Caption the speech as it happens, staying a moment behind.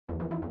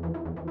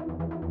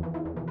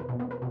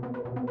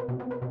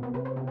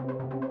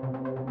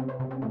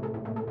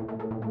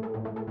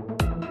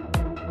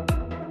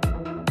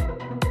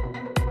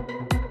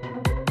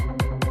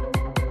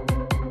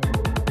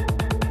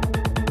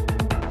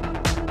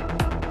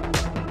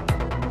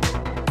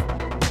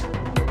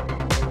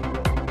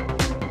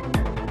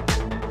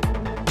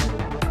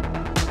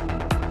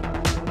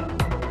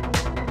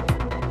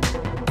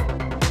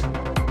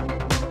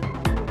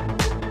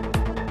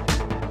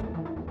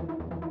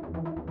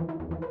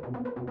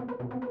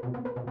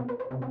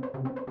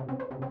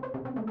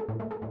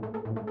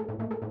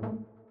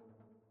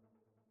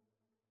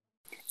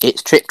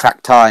It's Trick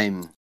Track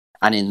time,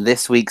 and in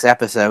this week's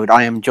episode,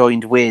 I am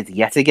joined with,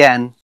 yet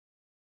again...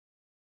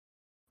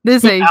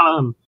 Lizzie.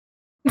 Alan.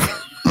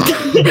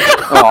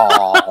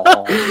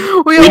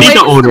 Aww. We need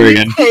to order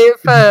again. Say it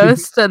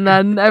first, and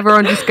then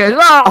everyone just goes,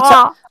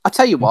 I'll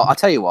tell you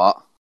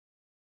what.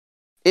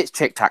 It's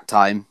Trick Track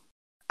time,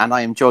 and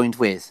I am joined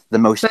with the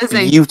most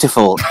Lizzie.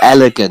 beautiful,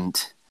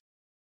 elegant,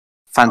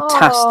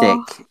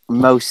 fantastic,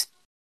 most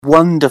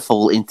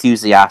wonderful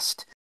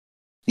enthusiast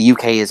the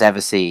UK has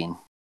ever seen.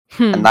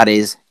 And that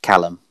is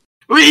Callum.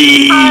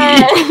 Whee!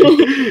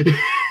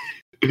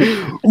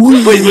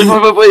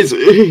 Boys.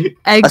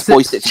 Let's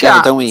voice it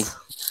together, don't we?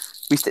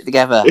 We stick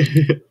together.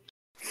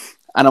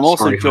 And I'm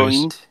also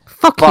joined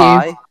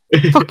by...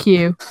 Fuck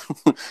you.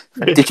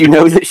 Did you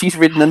know that she's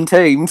ridden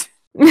Untamed?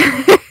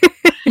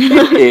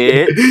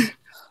 It's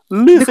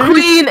Lizzie. The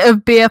queen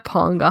of beer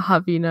pong, I'll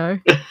have you know.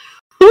 The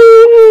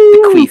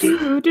queef.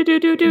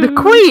 The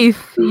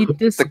queef, you The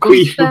disgusting.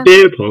 queef of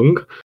beer pong.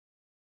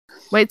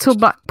 Wait till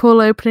Blackpool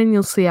opening,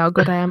 you'll see how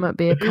good I am at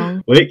beer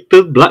pong. Wake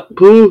the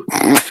Blackpool.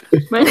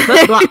 Wait,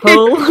 that's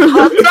Blackpool.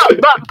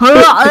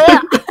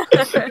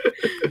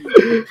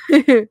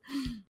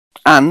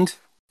 And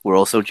we're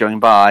also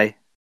joined by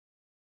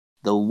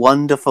the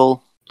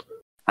wonderful...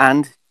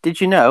 And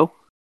did you know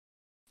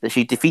that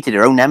she defeated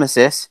her own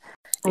nemesis?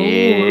 Ooh.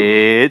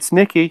 It's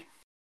Nikki.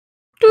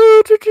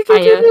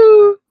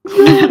 Hello.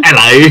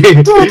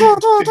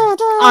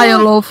 I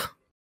love.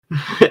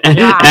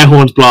 Air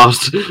horns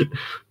blast.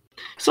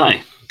 So,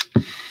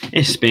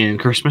 it's been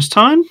Christmas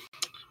time.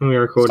 We're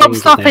recording.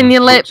 Stop stuffing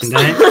your lips.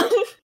 Boxing Day.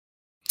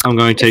 I'm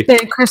going to It's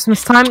been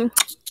Christmas time.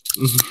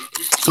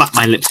 slap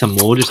my lips some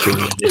more just doing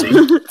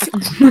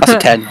it. That's a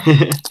 10.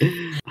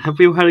 Have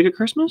we all had a good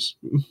Christmas?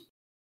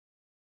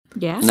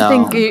 Yeah. No.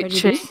 Been Pretty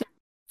Gucci. decent.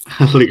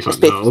 Luke's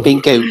It's like, no.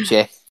 been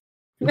Gucci.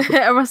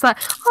 Everyone's like,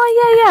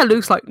 oh yeah.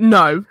 Luke's like,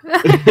 no. No,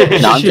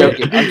 I'm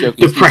joking.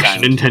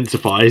 Depression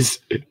intensifies.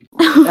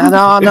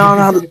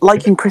 No.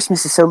 Liking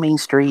Christmas is so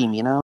mainstream,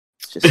 you know?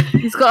 It's just...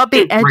 He's got to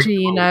be edgy,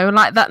 you know,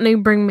 like that new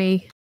Bring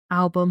Me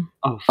album.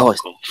 Oh,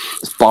 it's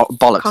bollocks,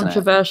 isn't it?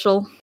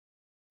 Controversial.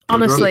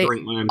 Honestly,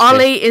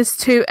 Ollie is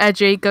too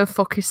edgy. Go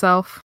fuck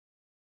yourself.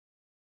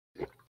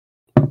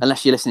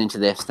 Unless you're listening to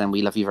this, then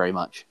we love you very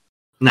much.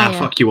 Nah, Yeah.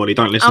 fuck you, Ollie.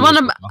 Don't listen.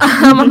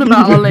 I'm on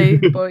about Ollie,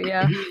 but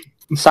yeah.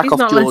 Sack He's off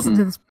not listening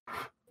to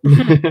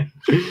Jordan.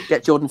 this.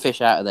 Get Jordan Fish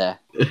out of there.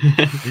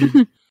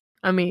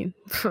 I mean,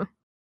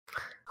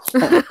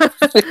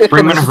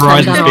 Bring Me the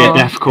Horizon to be a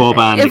deathcore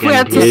band if again, we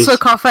had to please.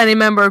 suck off any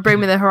member of Bring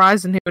Me the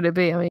Horizon, who would it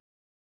be? I mean,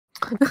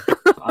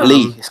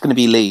 Lee. It's going to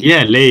be Lee.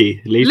 Yeah,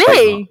 Lee.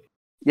 Lee.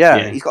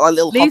 Yeah, he's got a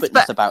little Lee's,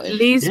 hobbitness about him.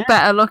 Lee's Yeah.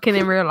 better looking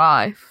in real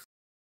life.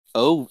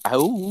 Oh,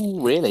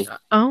 really?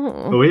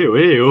 Oh,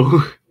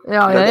 Ew. yeah,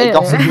 Got any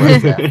gossip yeah.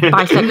 words there?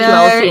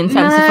 Bisexuality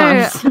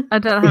intensifies. I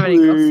don't have any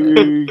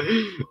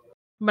gossip.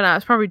 But no,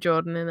 it's probably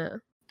Jordan in it.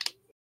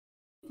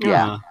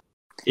 Yeah.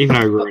 Even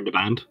though we're in the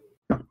band.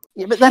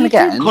 Yeah, but then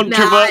again,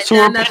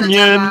 Controversial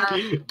opinion.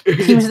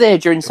 he was there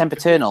during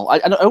Sempiternal. I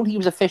don't think he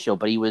was official,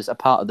 but he was a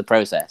part of the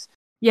process.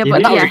 Yeah, Yeah,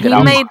 but that was yeah, a good he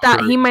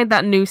album. made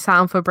that new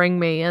sound for Bring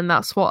Me, and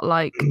that's what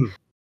like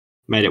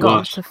Made it got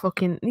worse. to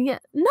fucking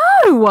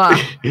no.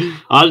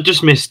 I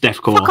just miss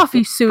deathcore. Fuck off,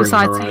 you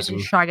Suicide Horizon.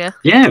 Season shagger.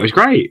 Yeah, it was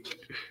great.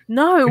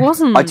 No, it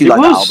wasn't. I do It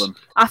like that was. album.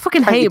 I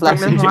fucking Thank you, hate Bring Me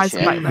blessings, the Horizon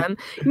shit. back then.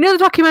 You know the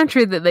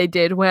documentary that they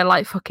did where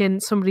like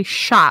fucking somebody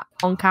shat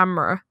on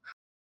camera?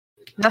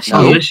 That shit.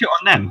 Oh, No. let's shit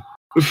on them.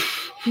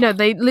 No,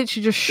 they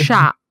literally just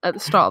shat at the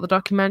start of the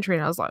documentary,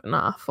 and I was like,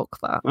 nah, fuck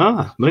that.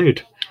 Ah,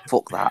 mood.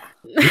 Fuck that.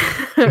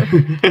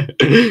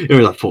 It was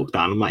like, fuck that.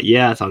 I'm like,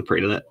 yeah, that sounds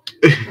pretty lit.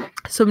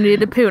 Somebody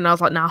did a poo, and I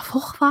was like, nah,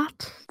 fuck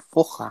that.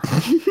 Fuck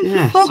that.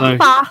 Yeah, Fuck so...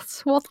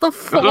 that. What the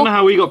I don't know fuck?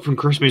 how we got from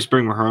Christmas to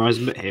Bring Me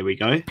Horizon, but here we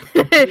go.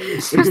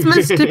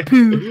 Christmas to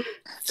poo.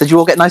 So did you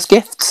all get nice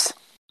gifts?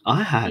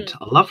 I had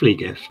lovely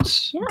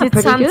gifts. Yeah, Did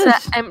pretty Santa good.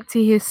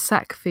 empty his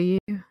sack for you?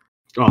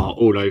 Oh,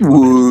 all over.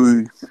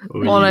 Woo.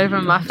 All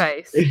over my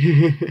face.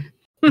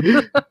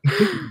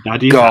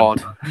 Daddy God.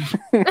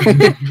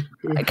 Santa.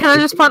 Can I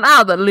just point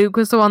out that Luke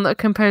was the one that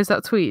composed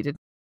that tweet?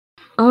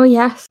 Oh,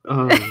 yes.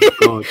 Oh,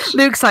 God.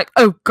 Luke's like,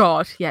 oh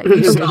god, yeah,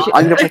 you start.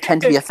 I'm going to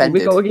pretend to be Here we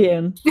offended. go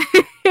again.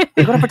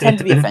 You've got to pretend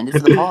to be offended for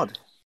the pod.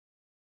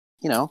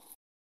 You know.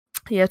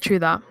 Yeah, true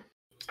that.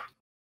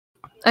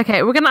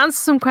 Okay, we're going to answer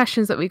some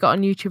questions that we got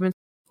on YouTube. And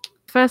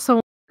first one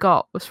we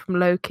got was from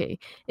Loki.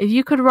 If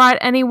you could ride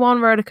any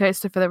one roller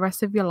coaster for the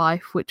rest of your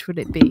life, which would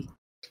it be?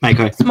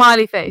 Mako.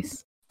 Smiley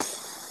face.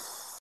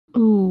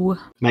 Ooh.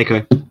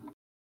 Mako.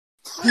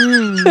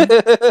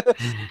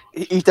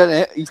 He's done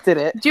it. He's did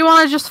it. Do you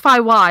want to justify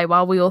why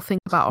while we all think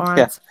about our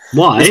Yeah. answers?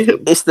 Why?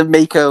 It's the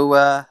Mako.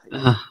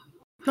 No,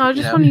 I just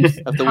You know, want you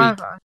of the to week.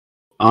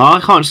 Oh, I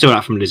can't steal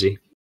that from Lizzie.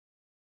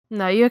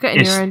 No, you're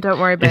getting It's- your own, don't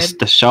worry, babe. It's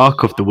the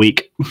shark of the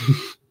week.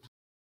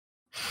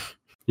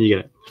 You get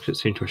it.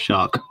 Fits into a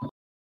shark.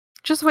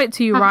 Just wait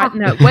till you ride.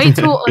 No, wait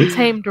till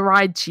Untamed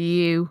rides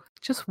you.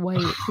 Just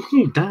wait.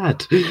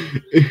 Dad.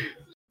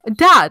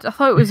 Dad, I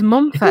thought it was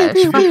mum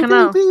fetish. Fucking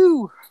hell.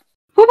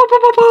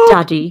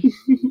 Daddy.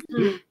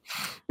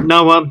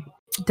 No,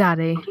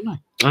 Daddy. I don't know.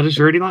 I just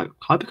really like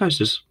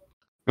hypercoasters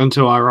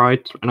until I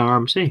ride an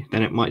RMC.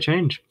 Then it might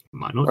change. It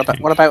might not change.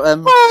 What about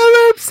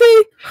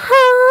RMC.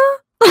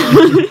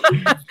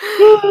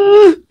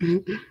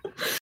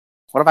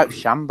 what about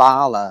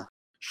Shambhala?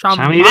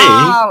 Shammy B?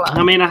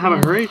 I mean, I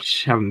haven't heard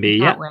Shammy B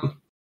yet.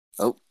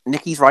 Oh,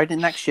 Nikki's riding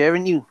next year,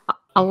 and you.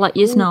 I'll let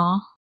you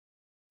know.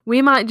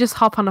 We might just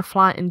hop on a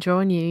flight and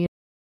join you.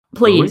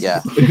 Please.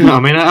 Yeah. I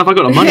mean, have I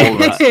got the money for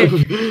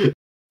that?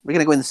 We're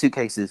gonna go in the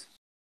suitcases.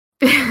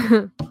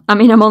 I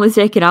mean, I'm only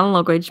taking hand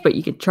luggage, but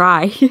you could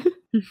try.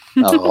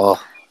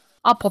 Oh.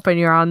 I'll pop in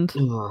your hand.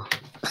 Oh,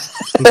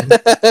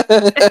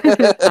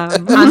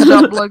 Hand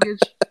job luggage.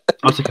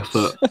 I'll take a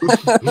foot.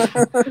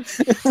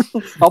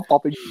 I'll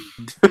pop in.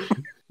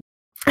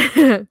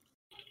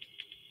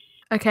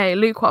 Okay,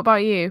 Luke, what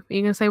about you? Are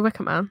you going to say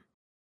Wicker Man?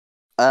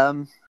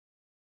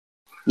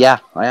 Yeah,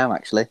 I am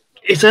actually.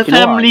 It's a You know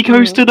what? family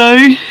coaster, though.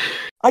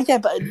 Oh yeah,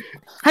 but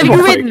Have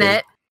you ridden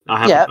it?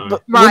 I haven't. yeah, no.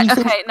 but when Right, you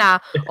think- okay, now,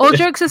 all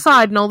jokes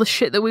aside and all the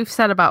shit that we've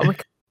said about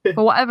Wicker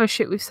for whatever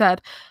shit we've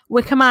said,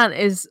 Wicker Man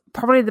is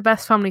probably the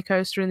best family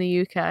coaster in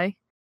the UK.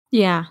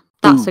 Yeah,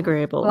 that's Ooh.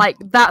 agreeable. Like,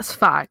 that's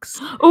facts.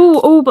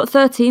 oh, but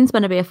 13's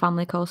going to be a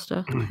family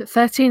coaster.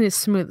 13 is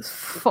smooth as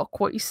fuck,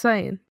 what you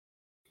saying?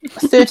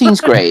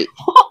 13's great.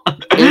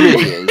 It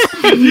really is.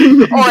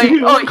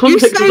 Oi, What you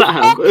context say does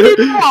that have?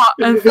 fucking what?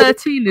 And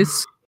 13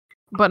 is...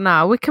 But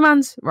now, Wicker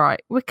Man's...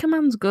 Right, Wicker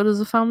Man's good as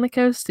a family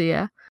coaster,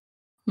 yeah?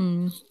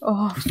 Hmm.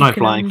 Oh, It's no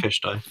fucking flying hell.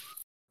 fish, though.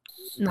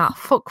 Nah,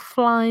 fuck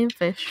flying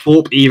fish.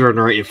 Thorpe even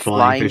rated flying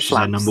Flying fish as their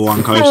flaps. number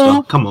one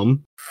coaster. Come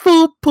on.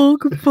 Full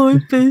pork and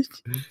flying fish.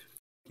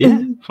 Yeah,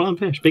 flying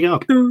fish. Big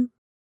up.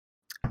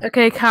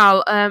 Okay,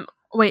 Cal.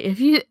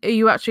 Wait. Are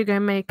you actually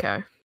going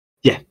Mako?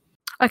 Yeah.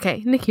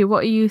 Okay, Nikki.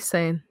 What are you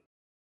saying?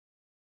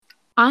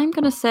 I'm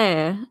going to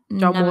say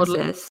John Wardle.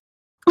 Nemesis.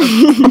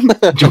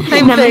 John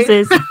Same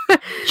Nemesis.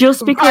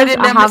 Just because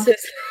I have...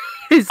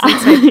 Is the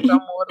same as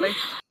John Wardley.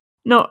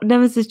 No,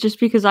 Nemesis just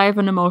because I have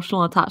an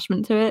emotional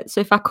attachment to it.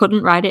 So if I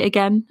couldn't ride it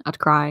again, I'd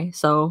cry.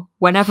 So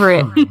whenever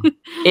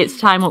it's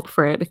time up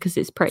for it because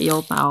it's pretty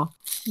old now.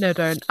 No,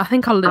 don't. I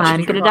think I'll literally.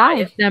 I'm gonna cry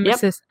die. if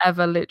Nemesis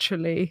ever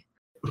literally.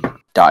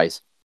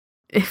 Dies.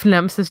 If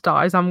Nemesis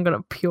dies, I'm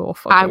gonna pure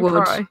fucking I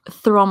would cry.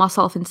 throw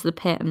myself into the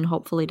pit and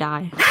hopefully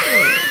die.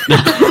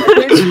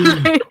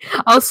 Literally,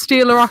 I'll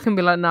steal a rock and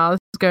be like, "Nah, this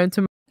is going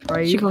to my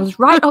grave." She goes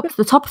right up to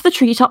the top of the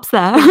treetops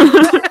there.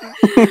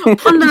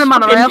 Under the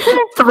monorail.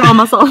 Throw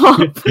myself up.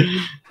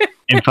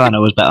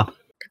 Inferno was better.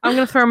 I'm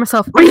gonna throw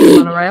myself off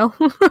the monorail.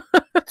 Yeah,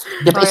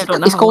 but I don't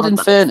know it's how called long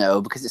that-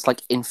 Inferno because it's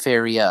like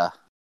inferior.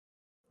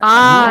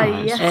 Ah,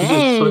 Nice, yes. 'cause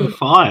it's so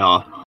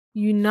fire.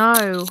 You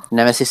know.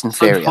 Nemesis So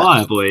inferior.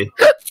 fire, boy.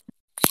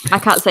 I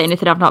can't say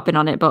anything. I've not been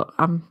on it, but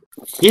I'm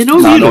Yeah, no,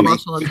 No, you no, know. me.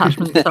 emotional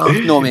attachment. So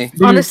Ignore me.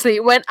 Honestly,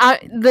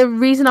 the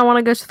reason I want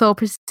to go to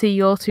Thorpe is to see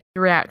your two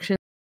reactions,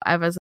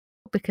 whatever,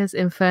 because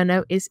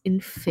Inferno is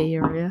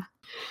inferior.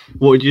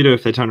 What would you do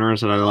if they turned around and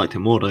said I liked it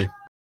more, though?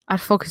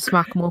 I'd fucking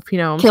smack them up, you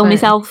know. What I'm kill saying?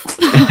 myself.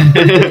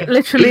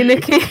 Literally,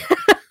 Nikki.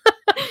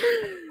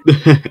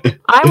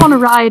 I want to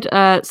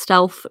ride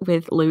stealth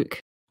with Luke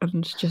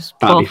and just.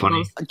 That'd be both of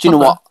funny. us. Do you know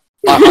what?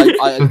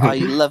 I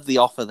love the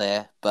offer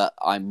there, but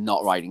I'm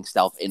not riding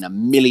stealth in a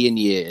million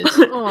years.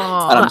 And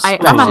Aw. I'm But I-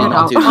 especially I'm a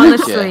not head doing out. it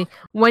this Honestly, year.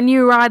 when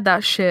you ride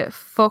that shit,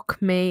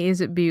 fuck me,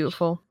 is it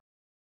beautiful?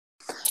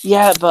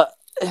 Yeah, but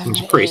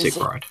It's a pretty it's-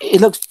 sick ride.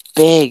 It looks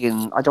big,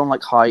 and I don't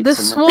like heights. The and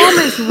Swarm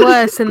is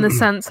worse in the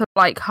sense of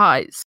like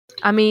heights.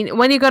 I mean,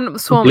 when you're going up the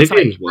Swarm, it's like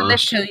Oblivion's worse.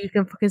 literally you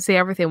can fucking see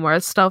everything.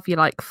 Whereas stealth, you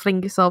like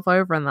fling yourself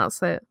over and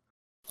that's it.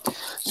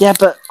 Yeah,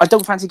 but I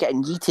don't fancy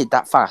getting yeeted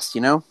that fast.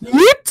 You know?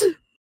 What?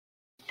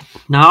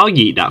 No, I'll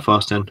eat that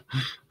fast then.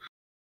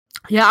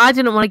 Yeah, I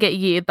didn't want to get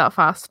yeeted that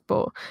fast,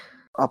 but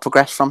I'll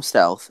progress from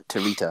stealth to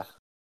Rita.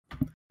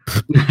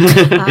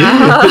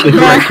 The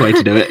correct way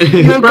to do it. if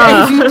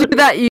you do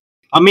that, you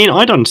I mean,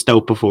 I done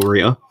stealth before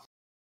Rita.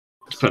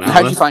 Put it out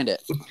How'd there. you find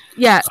it?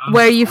 yeah.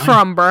 Where are you fine.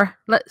 from, bruh?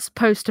 Let's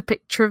post a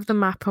picture of the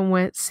map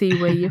and see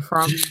where you're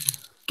from.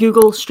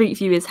 Google Street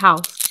View his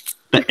house.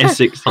 The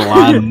Essex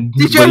land.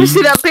 Did you ever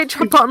see that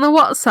picture I put on the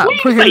WhatsApp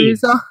What are you where he,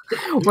 saying?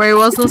 where he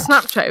was on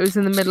Snapchat? He was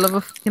in the middle of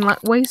a fucking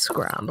like waste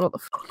ground. What the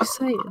fuck are you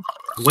saying?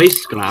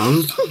 Waste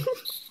ground?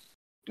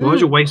 Why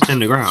was your waste in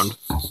the ground?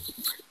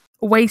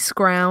 Waste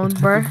ground,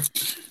 bruh.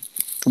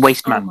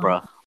 Waste man, Oh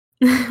bruh.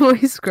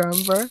 Waste ground,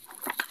 bruh.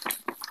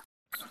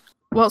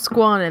 What's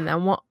going on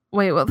then?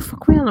 Wait, what the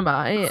fuck are we on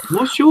about here?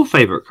 What's your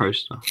favourite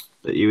coaster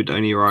that you would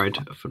only ride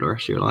for the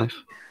rest of your life?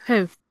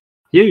 Who?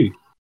 You.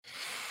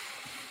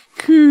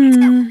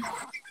 Hmm.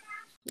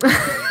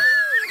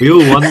 We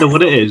all wonder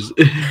what it is.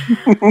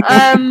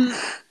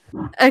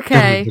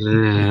 Okay.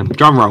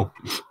 Drum roll.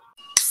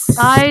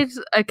 Side.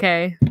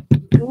 Okay.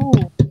 Ooh.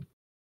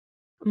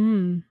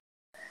 Mm.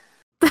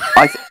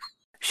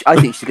 I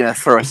think she's gonna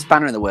throw a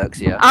spanner in the works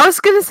here. I was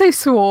gonna say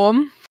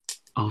Swarm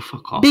Oh,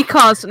 fuck off.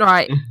 because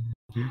right,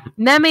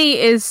 Nemi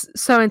is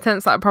so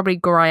intense that I'd probably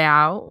grey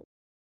out.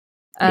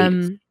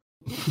 The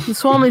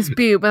Swarm is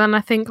beaut, but then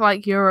I think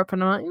like Europe,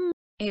 and I'm like,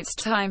 It's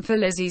time for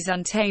Lizzie's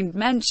Untamed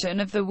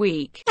Mention of the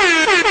Week.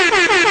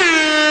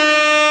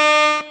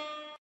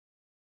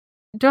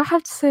 Do I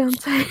have to say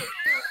untamed?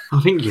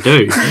 I think you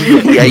do.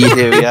 Yeah, you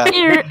do. Yeah.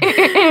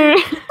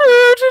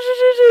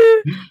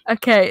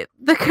 Okay,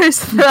 the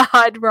coaster that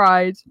I'd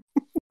ride,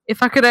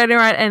 if I could only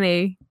ride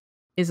any,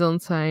 is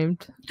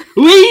Untamed.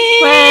 Whee!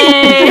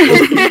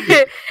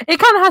 It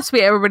kind of has to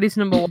be everybody's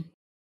number one.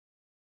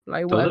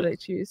 Like, Does whatever it? they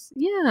choose.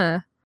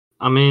 Yeah.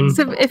 I mean,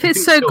 So if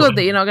it's so good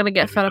that you're not going to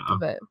get fed up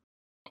of it.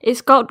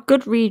 It's got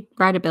good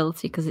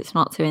rideability because it's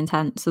not too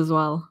intense as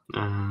well.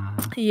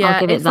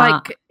 Yeah, give it it's that.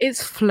 like,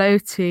 it's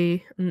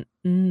floaty.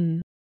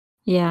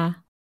 Yeah.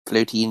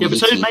 Floaty and yeah, but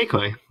so is yeeky.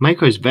 Mako.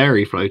 Mako's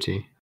very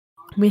floaty.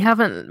 We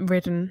haven't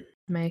ridden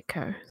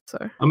Mako,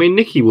 so. I mean,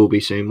 Nikki will be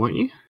soon, won't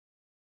you?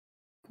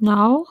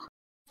 No.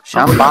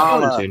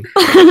 Shambhala. Soon.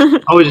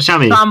 Oh, is it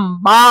Sammy? I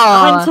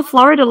Shambhala. went to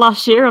Florida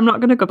last year. I'm not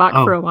going to go back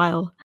Oh. for a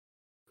while.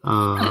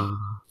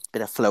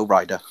 Bit of flow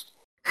rider.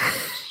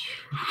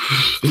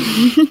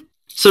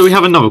 So we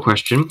have another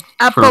question.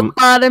 Apple from-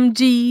 bottom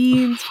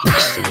jeans.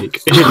 Fuck's sake.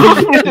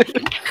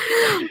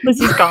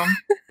 Lizzie's gone.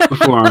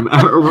 Before I'm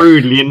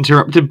rudely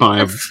interrupted by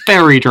a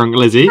very drunk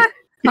Lizzie.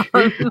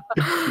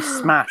 He's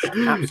smashed.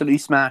 Absolutely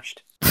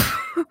smashed.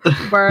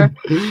 Bruh.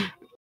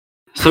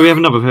 So we have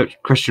another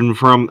question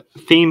from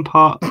Theme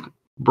Park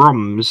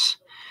Broms,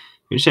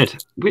 who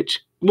said,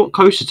 what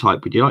coaster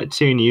type would you like to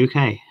see in the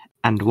UK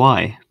and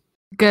why?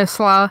 Go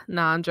slower.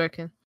 Nah, I'm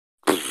joking.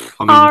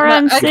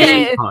 I RMC.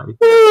 Okay. hi.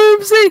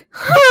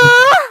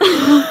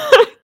 Oopsie.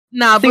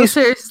 Nah, Thing but is-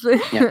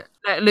 seriously. Yeah.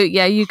 No, Luke,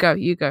 yeah, you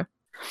go.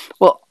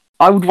 Well,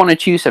 I would want to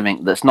choose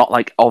something that's not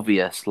like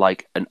obvious,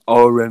 like an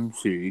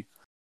RMC.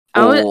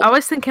 I Or...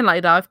 was thinking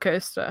like dive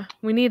coaster.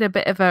 We need a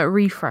bit of a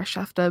refresh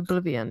after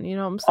Oblivion, you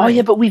know what I'm Oh saying?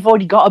 yeah, but we've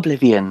already got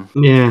Oblivion.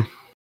 Yeah.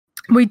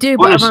 we do,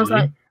 but everyone's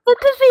Honestly. like,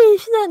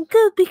 Oblivion's not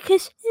good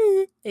because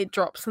it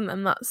drops and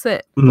then that's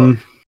it. Mm.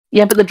 But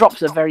Yeah, but the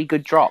drop's a very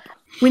good drop.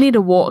 we need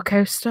a water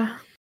coaster.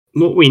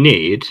 What we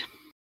need,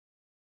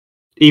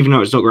 even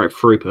though it's not great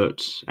for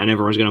throughputs, and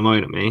everyone's going to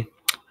moan at me,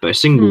 but a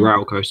single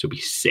rail coaster would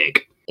be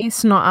sick.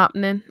 It's not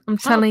happening. I'm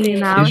telling you be.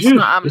 now, it's It's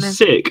not happening.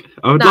 sick.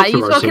 I would Nah, love to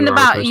you ride a talking single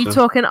rail about coaster.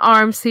 talking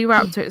RMC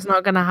Raptor? It's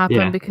not going to happen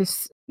Yeah.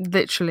 because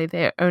literally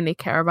they only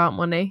care about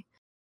money.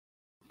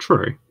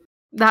 True.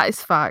 That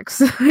is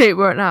facts. It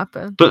won't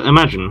happen. But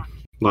imagine,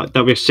 like,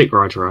 that'd be a sick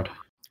ride to ride.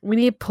 We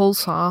need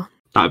Pulsar.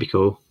 That'd be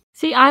cool.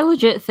 See, I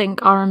legit think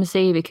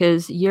RMC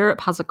because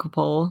Europe has a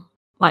couple,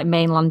 like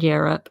mainland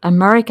Europe.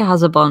 America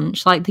has a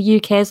bunch. Like the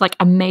UK is like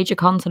a major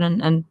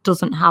continent and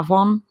doesn't have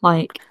one.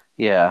 Like,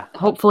 Yeah,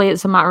 hopefully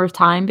it's a matter of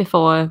time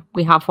before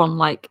we have one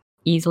like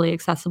easily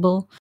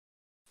accessible.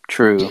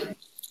 true.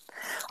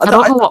 I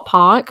don't know what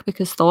park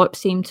because Thorpe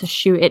seemed to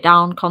shoot it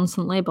down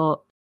constantly, but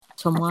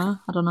somewhere,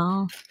 I don't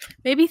know.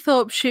 Maybe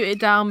Thorpe shoot it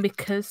down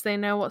because they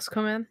know what's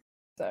coming.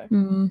 So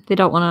They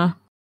don't want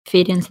to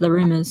feed into the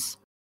rumours.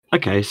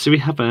 Okay, so we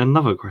have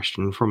another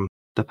question from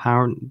the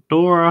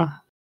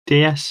Pandora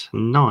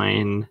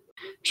DS9.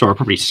 Sorry, I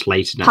probably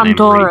slated that name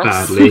really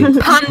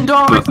badly.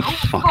 Pandora. But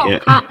fuck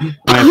it. I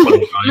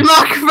apologise.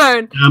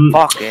 Microphone.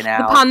 Fucking The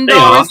hell.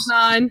 Pandora's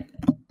 9.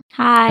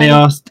 Hi. They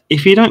asked,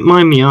 if you don't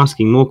mind me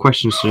asking more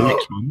questions to the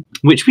next one,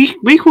 which we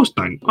of course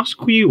don't. Ask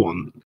what you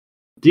want.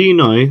 Do you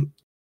know,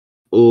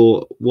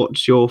 or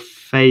what's your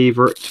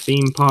favourite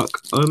theme park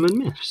urban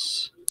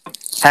myths?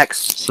 Hex.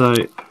 So,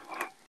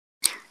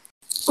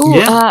 Ooh,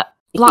 Yeah.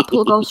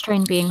 Blackpool Ghost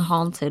Train being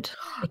haunted.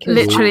 because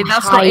Literally,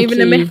 that's not even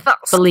a high-key myth.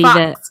 That's believe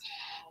fact. it.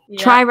 Yeah.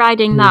 Try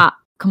riding that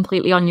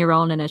completely on your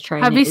own in a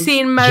train. Have It you is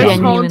seen Most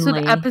Haunted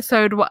genuinely-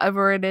 episode,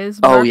 whatever it is?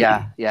 Oh bruh?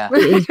 yeah, yeah. It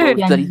is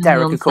Bloody genuinely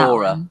Derek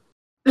Akora. unsettling.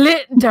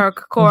 Lit Derek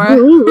Cora.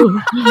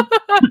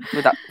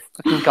 With that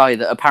fucking guy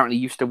that apparently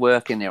used to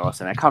work in there or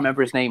something. I can't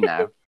remember his name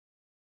now.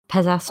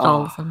 Possessed Oh.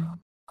 dolls. and-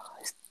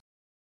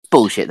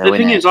 Bullshit though, the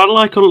thing innit? is, I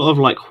like a lot of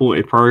like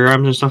haunted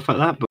programs and stuff like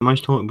that, but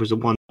Most Haunted was the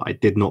one that I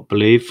did not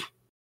believe.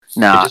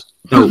 Nah, It just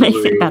felt Makes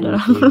it better.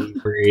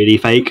 really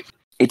fake.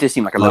 it does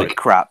seem like a load Like- of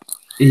crap.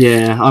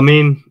 Yeah, I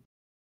mean,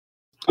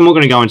 I'm not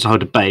going to go into a whole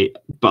debate,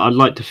 but I'd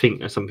like to think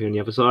there's something on the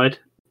other side.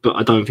 But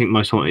I don't think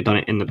Most Haunted done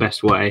it in the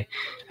best way,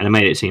 and it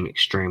made it seem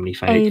extremely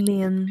fake.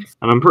 Aliens.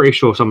 And I'm pretty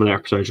sure some of their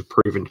episodes are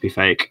proven to be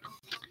fake.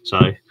 So,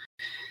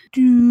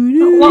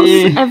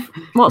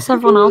 What's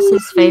everyone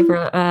else's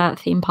favourite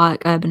theme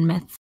park urban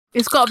myth?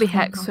 It's got to be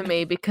Hex for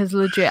me because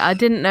legit, I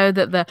didn't know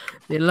that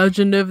the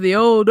legend of the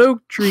old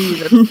oak tree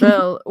that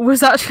fell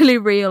was actually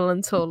real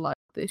until like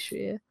this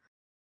year.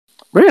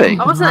 Really?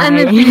 I wasn't an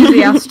Right.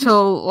 enthusiast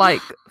till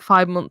like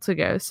 5 months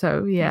ago,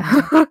 so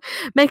yeah.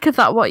 Make of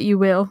that what you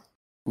will.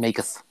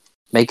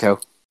 Mako.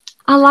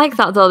 I like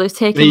that though. They've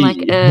taken The-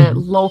 like a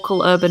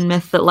local urban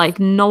myth that like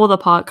no other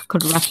park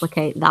could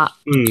replicate that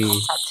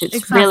concept.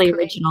 It's really Exactly.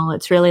 original.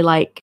 It's really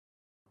like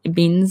it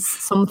means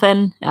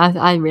something.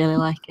 I really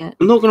like it.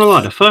 I'm not going to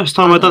lie, the first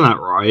time I done that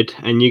ride,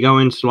 and you go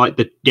into like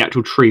the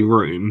actual tree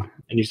room,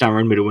 and you stand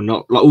around the middle, and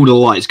not like all the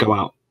lights go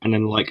out, and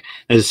then like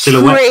there's a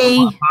silhouette of Tree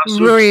like, a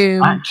person.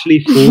 room. I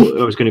actually thought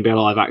it was going to be a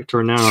live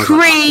actor, and now I was like,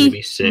 that's Tree gonna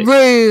be sick.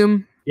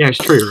 room. Yeah, it's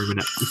tree room,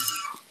 innit?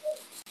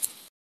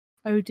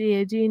 Oh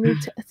dear, do you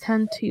need to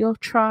attend to your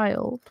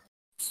child?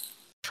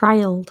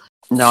 Child.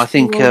 No, I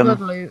think Well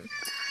done, Luke.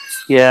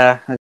 yeah,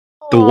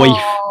 The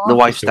wife. the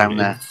wife's That's down what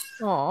it there.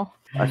 Oh,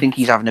 I think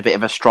he's having a bit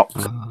of a stroke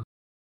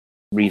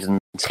reason and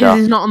because stuff.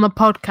 he's not on the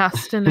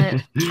podcast, isn't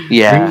it?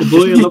 Yeah. Bring the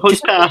boy on the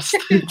Just-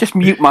 podcast. Just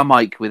mute my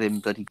mic with him,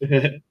 bloody.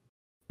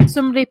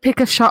 Somebody pick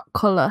a shot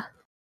colour.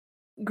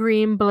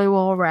 Green, blue,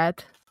 or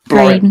red.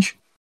 Green. Orange.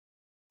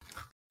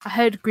 I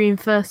heard green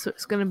first, so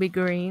it's going to be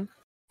green.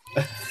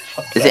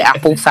 Is it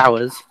apple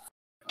sours?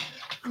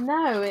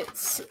 No,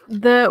 it's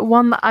the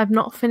one that I've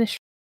not finished.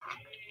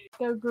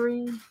 Go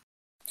green.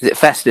 Is it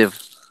festive?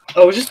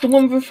 Oh, was this the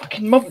one from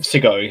fucking months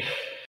ago?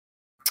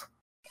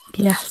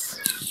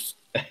 Yes.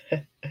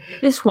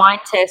 This wine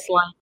tastes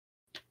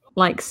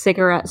like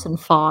cigarettes and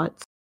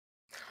farts.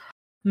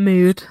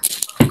 Mood.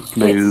 It's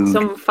Mood.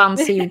 some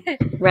fancy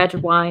red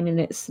wine and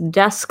it's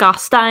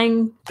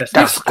disgusting.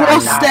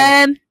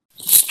 Disgusting.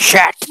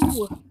 Shit.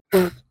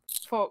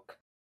 Fuck.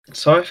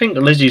 So I think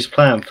Lizzie's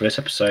plan for this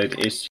episode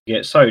is to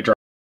get so drunk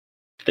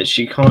that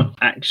she can't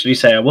actually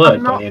say a word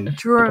I'm by not the end of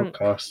drunk. the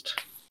podcast.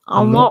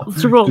 I'm not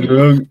drunk.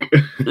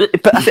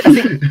 But I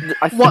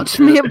think Watch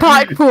me at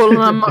Blackpool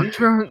and I'm not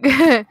drunk.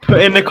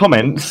 Put in the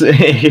comments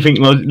if you think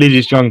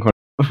Lizzie's drunk or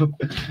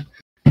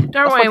Don't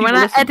why worry, when people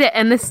I listen. edit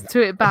and listen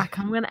to it back,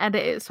 I'm going to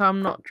edit it so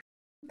I'm not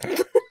drunk.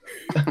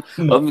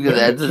 I'm gonna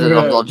edit it.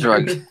 I'm not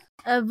drunk.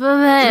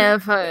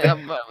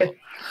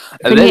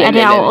 Can you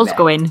edit out us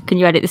going? Can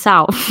you edit this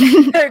out?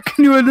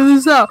 Can you edit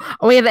this out?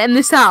 Are we editing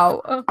this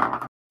out?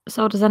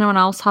 So does anyone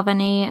else have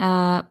any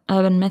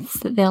urban myths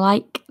that they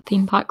like,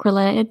 theme park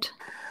related?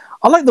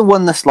 I like the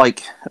one that's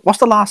like, what's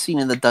the last scene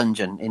in the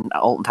dungeon in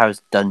Alton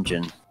Towers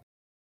dungeon?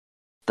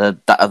 That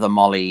other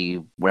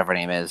Molly, whatever her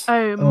name is.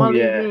 Oh, Molly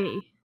yeah.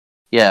 Lee.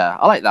 Yeah,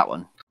 I like that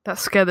one. That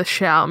scared the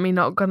shit out of me,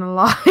 not gonna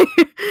lie.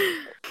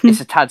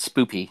 It's a tad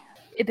spoopy.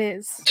 It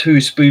is. too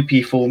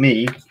spoopy for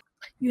me.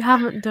 You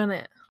haven't done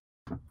it.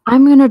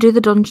 I'm going to do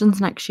the dungeons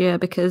next year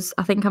because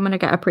I think I'm going to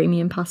get a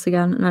premium pass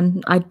again. And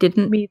then I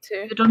didn't Me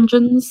too. do the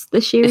dungeons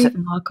this year, Is it-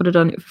 even though I could have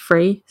done it for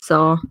free.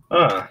 So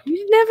Ah,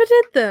 You never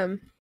did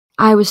them.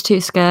 I was too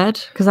scared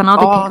because I know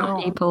they Oh, pick no.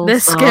 on people. They're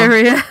so-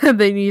 scarier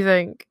than you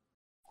think.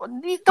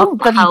 You don't What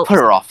bloody helps? put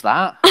her off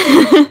that.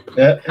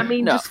 yeah. I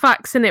mean, No. just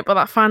facts in it, but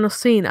that final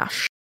scene, I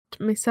shit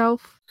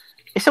myself.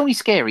 It's only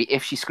scary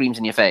if she screams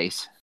in your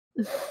face.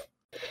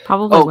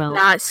 Probably Oh, will.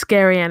 Nah, it's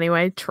scary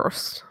anyway,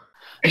 trust.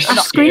 It's I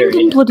not screamed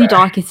scary. in bloody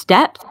Darkest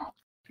Depth.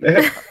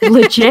 It's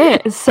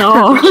Legit.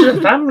 So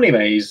a family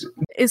maze.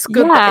 It's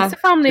good. Yeah. It's a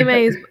family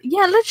maze.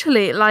 Yeah,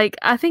 literally. Like,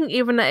 I think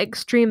even at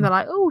Extreme, they're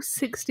like, oh,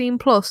 16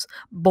 plus.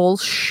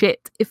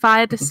 Bullshit. If I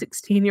had a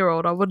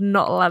 16-year-old, I would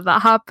not let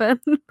that happen.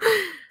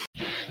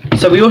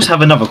 So we also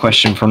have another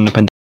question from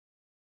the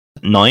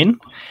 9,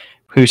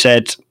 who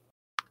said,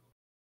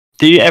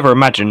 "Do you ever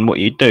imagine what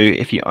you'd do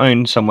if you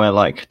owned somewhere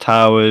like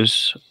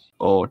Towers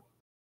or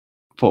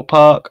Fort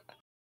Park?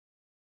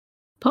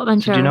 Port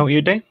Ventura. Do you know what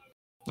you'd do?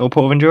 Or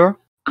Port Ventura?"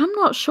 I'm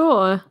not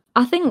sure.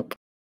 I think.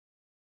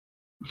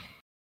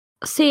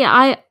 See,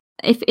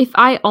 if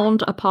I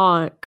owned a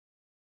park,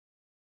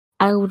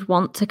 I would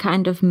want to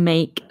kind of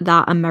make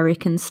that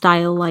American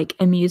style like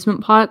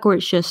amusement park where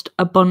it's just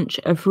a bunch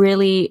of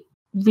really,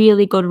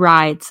 really good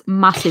rides,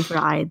 massive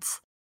rides.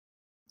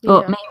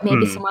 But Yeah.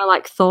 maybe Hmm. somewhere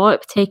like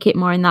Thorpe, take it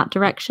more in that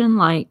direction,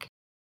 like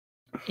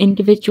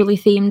individually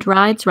themed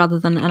rides rather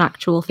than an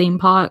actual theme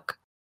park.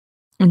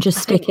 And just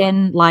I stick think-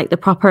 in like the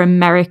proper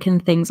American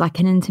things like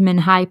an Intamin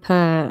Hyper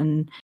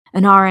and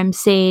an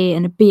RMC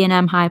and a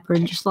B&M Hyper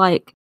and just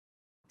like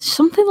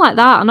something like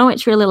that. I know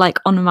it's really like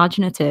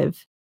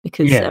unimaginative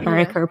because Yeah.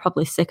 America are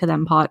probably sick of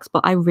them parks,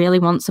 but I really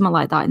want something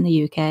like that in the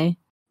UK.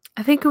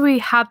 I think if we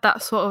had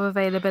that sort of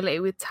availability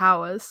with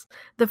Towers,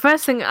 the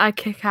first thing I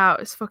kick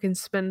out is fucking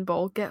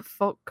Spinball. Get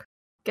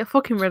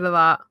fucking rid of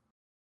that.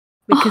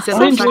 Because it Oh,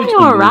 looks it's like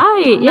actually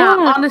alright, yeah.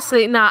 Nah,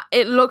 honestly,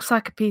 it looks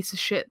like a piece of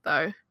shit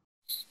though.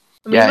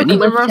 I mean, Yeah, look it at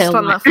the Live rust till,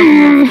 on like-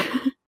 that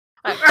fucking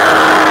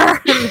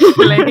like,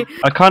 literally.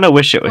 I kind of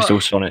wish it was What?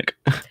 still Sonic.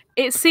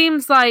 It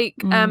seems like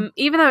Mm.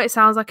 even though it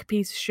sounds like a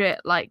piece of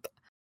shit, like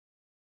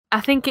I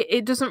think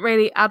it doesn't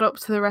really add up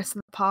to the rest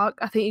of the park.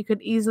 I think you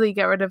could easily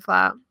get rid of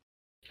that.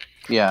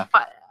 Yeah.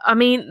 I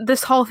mean,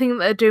 this whole thing that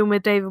they're doing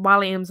with David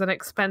Walliams and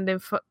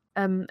extending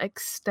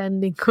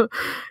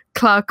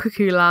Cloud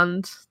Cuckoo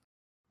Land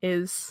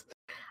is,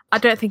 I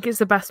don't think it's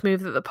the best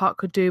move that the park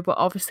could do. But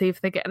obviously,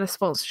 if they're getting a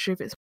sponsorship,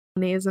 it's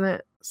money, isn't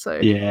it? So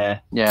Yeah.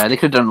 Yeah, they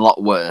could have done a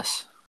lot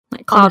worse.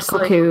 Like Cloud Honestly.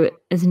 Cuckoo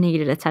has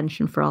needed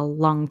attention for a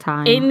long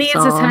time. it needs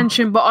so-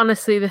 attention. But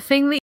honestly, the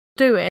thing that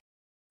you're doing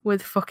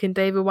with fucking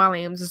David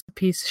Walliams is a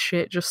piece of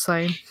shit. Just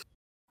saying,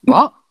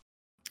 What?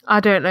 I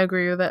don't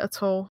agree with it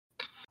at all.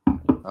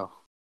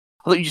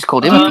 I thought you just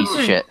called him a piece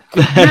of shit.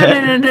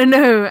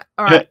 No.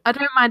 All right, I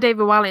don't mind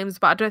David Walliams,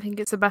 but I don't think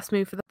it's the best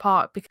move for the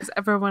park because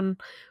everyone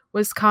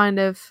was kind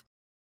of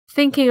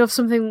thinking of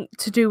something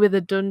to do with the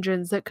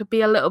dungeons that could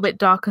be a little bit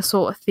darker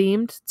sort of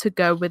themed to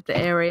go with the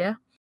area.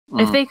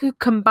 If Mm. they could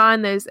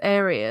combine those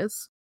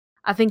areas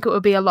I think it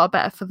would be a lot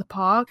better for the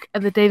park.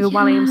 And the David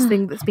Walliams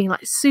thing that's been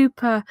like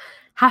super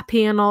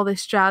happy and all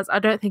this jazz, I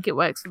don't think it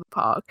works for the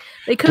park.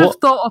 They could have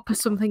thought up of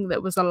something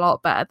that was a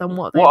lot better than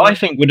what they What I did.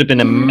 think would have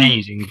been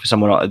amazing for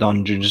someone like a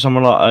Dungeons,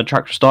 someone like a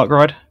Tractor Stark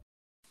ride.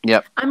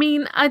 Yep. I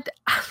mean, I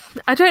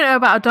don't know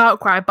about a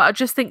dark ride, but I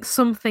just think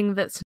something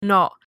that's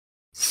not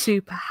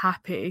super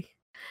happy.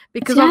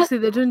 Because Yeah. obviously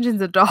the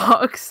dungeons are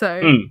dark,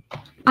 so...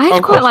 I'd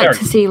Of quite course, like fair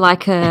to see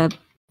like a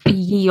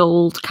ye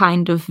old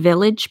kind of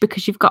village,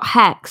 because you've got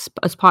Hex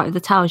as part of the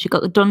towers, you've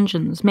got the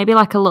dungeons, maybe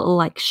like a little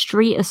like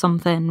street or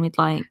something with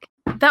like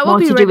That more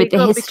would be to do really with the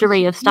good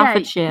history of yeah,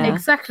 Staffordshire.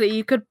 exactly.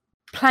 You could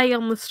play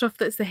on the stuff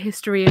that's the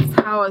history of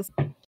towers.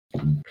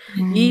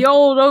 Mm. Ye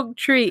old oak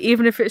tree,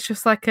 even if it's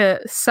just like a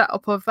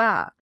setup of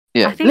that.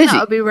 Yeah. I think Lizzie,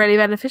 that would be really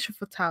beneficial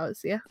for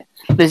towers, yeah.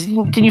 Lizzie,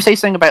 didn't you say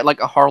something about like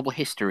a horrible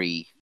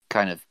history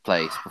kind of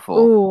place before?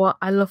 Oh,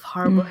 I love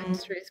horrible Mm.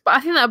 histories. But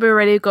I think that would be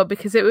really good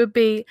because it would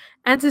be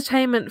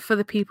entertainment for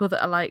the people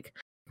that are like,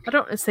 I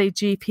don't want to say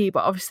GP,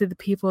 but obviously the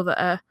people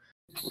that are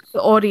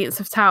the audience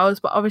of towers,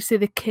 but obviously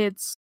the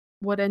kids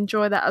would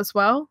enjoy that as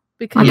well.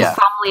 Because Like Yeah. a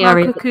family Car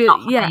area. that's Cuckoo,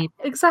 not for yeah, babies.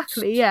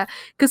 exactly, yeah.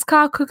 Because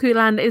Car Cuckoo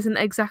Land isn't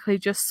exactly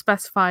just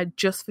specified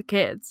just for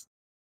kids.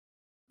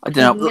 I You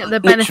don't can know. get the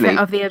benefit Literally,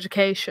 of the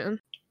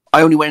education.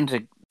 I only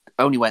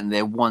went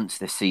there once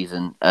this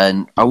season,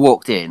 and I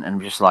walked in and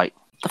was just like,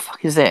 "The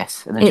fuck is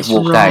this?" And then It's just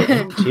walked out.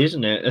 wrong.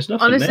 Isn't it? There's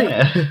nothing Honestly,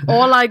 there.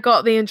 All I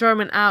got the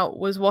enjoyment out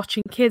was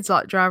watching kids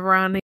like drive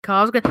around in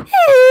cars going,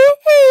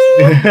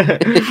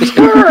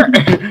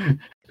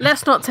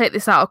 let's not take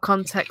this out of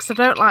context. I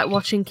don't like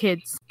watching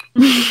kids.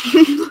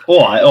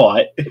 all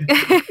right.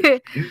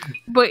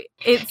 But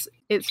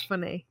it's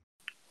funny.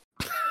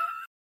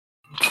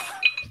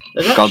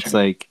 There's For God's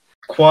actually sake.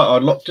 quite a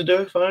lot to do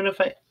if I own a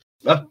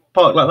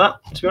park like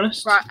that, to be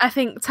honest. Right, I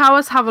think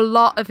towers have a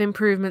lot of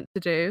improvement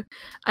to do.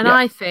 And Yeah.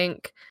 I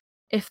think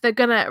if they're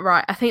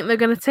I think they're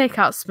gonna take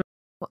out Spin.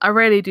 I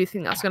really do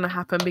think that's gonna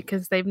happen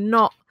because they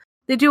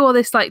do all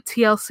this like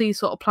TLC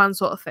sort of plan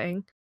sort of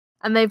thing.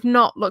 And they've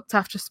not looked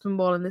after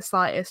Spinball in the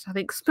slightest. I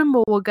think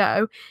Spinball will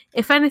go.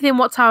 If anything,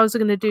 what towers are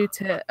going to do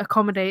to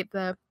accommodate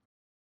the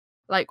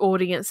like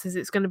audiences,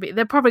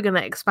 they're probably going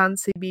to expand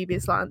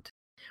CBeebies Land,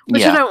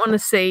 which I Yeah. don't want to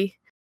see.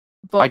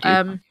 But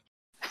I do.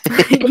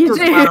 you does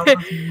do. well, doesn't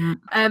it?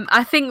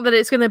 I think that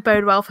it's going to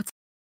bode well for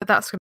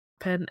that's going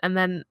to happen, and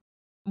then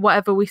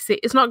whatever we see,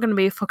 it's not going to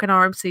be a fucking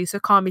RMC. So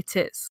calm your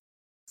tits.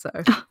 So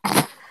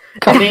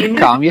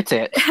Calm your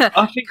tit.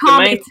 I think the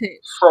calm your main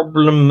tits.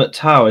 problem that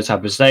towers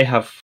have is they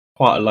have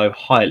quite a low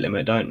height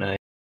limit, don't they?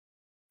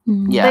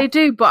 Mm. Yeah. They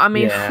do, but I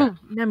mean, Yeah.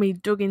 let me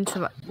dug into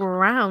that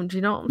ground.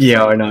 You know what I'm Yeah,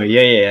 saying? I know.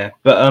 Yeah.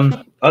 But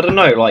I don't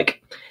know.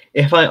 Like,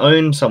 if I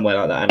owned somewhere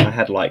like that and I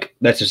had like,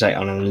 let's just say,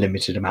 an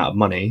unlimited amount of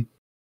money,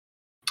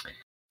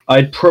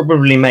 I'd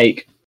probably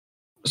make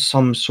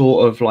some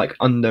sort of like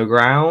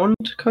underground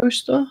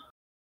coaster.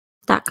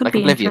 That could Like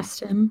be Oblivion.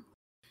 interesting.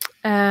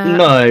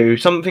 No,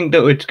 something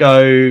that would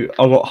go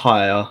a lot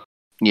higher.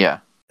 Yeah.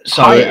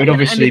 So Higher? it would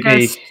obviously and it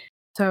be. goes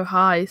so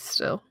high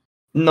still.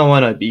 No, I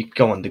know, but you could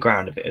go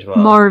underground a bit as well.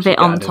 More of So it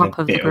you on add in a top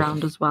of the bit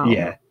ground as well.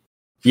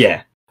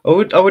 Yeah. I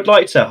would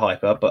like to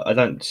hyper, but I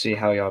don't see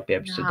how I'd be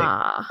able to dig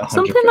Nah. 100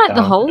 Something foot like the down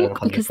and Hulk,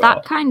 100 because foot that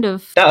up. kind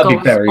of That would be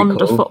goes very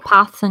under cool.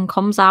 footpaths and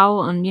comes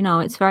out, and you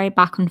know it's very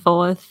back and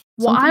forth.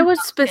 What I Something would of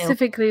that scale.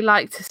 specifically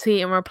like to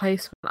see in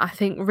replacement, I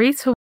think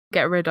Rita will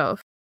get rid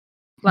of.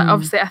 Like, Hmm.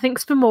 obviously, I think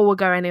Spinball will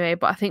go anyway,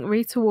 but I think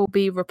Rita will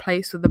be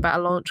replaced with a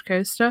better launch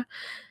coaster.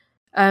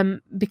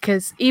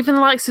 Because even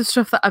the likes of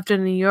stuff that I've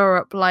done in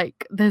Europe,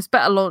 like, there's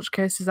better launch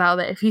coasters out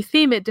there. If you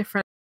theme it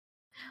different,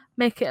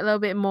 make it a little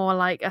bit more,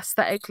 like,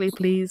 aesthetically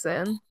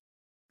pleasing,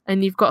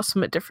 and you've got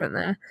something different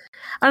there.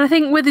 And I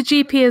think with the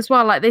GP as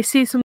well, like, they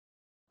see some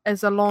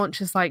as a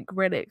launch is, like,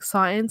 really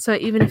exciting. So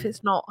even if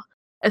it's not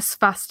as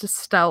fast as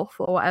Stealth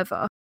or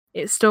whatever,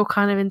 it's still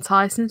kind of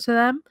enticing to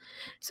them.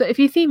 So if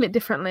you theme it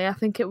differently, I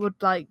think it would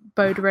like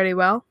bode really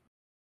well.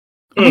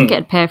 I think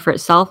it'd pay for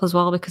itself as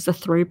well because the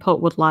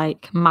throughput would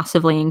like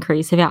massively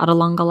increase if it had a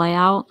longer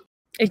layout. Could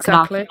have,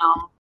 Exactly. you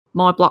know,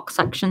 more block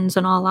sections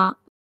and all that.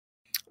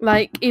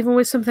 Like even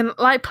with something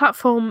like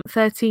Platform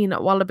 13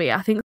 at Wallaby,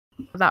 I think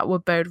that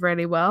would bode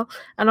really well.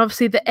 And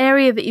obviously the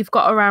area that you've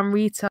got around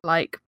Rita,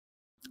 like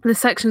the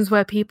sections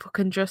where people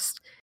can just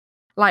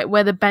like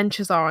where the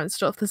benches are and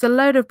stuff, there's a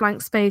load of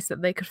blank space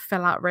that they could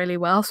fill out really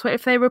well. So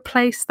if they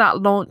replace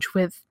that launch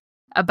with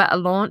a better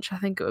launch, I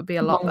think it would be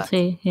a lot better.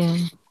 Multi, yeah.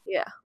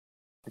 Yeah.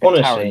 Towering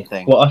Honestly,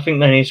 thing. what I think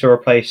they need to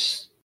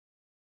replace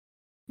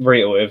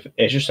Rita with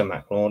is just a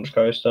Mac launch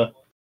coaster.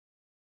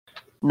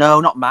 No,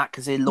 not Mac,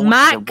 because it launches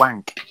a Mac.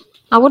 wank.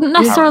 I wouldn't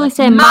necessarily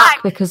say Mac.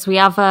 Mac because we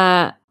have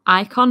a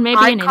Icon, maybe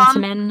an Icon.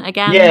 Intamin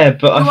again. Yeah,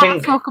 but You I want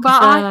think to talk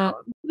about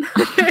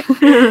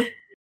Icon?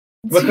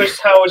 because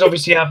towers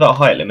obviously have that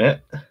height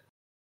limit,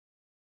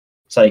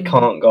 so they Mm.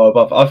 can't go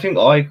above. I think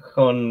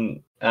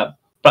Icon at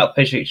Black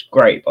Page is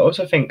great, but I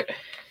also think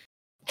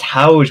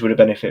towers would have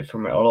benefited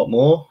from it a lot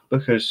more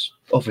because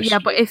obviously. Yeah,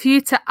 but if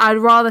I'd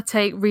rather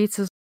take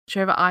Rita's launch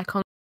over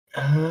Icon.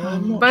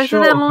 I'm not Both sure,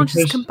 of their launches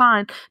because-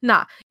 combined.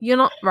 Nah, you're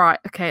not right.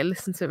 Okay,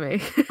 listen to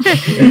me.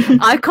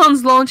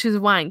 Icon's launch is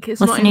wank.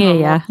 It's not Listen even here, a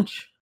yeah.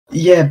 launch.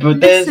 Yeah,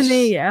 but there's Listen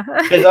here.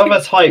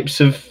 other types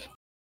of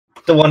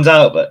the ones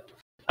out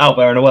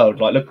there in the world,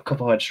 like look at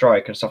Copperhead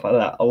Strike and stuff like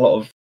that. A lot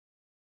of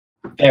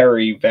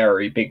very,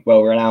 very big,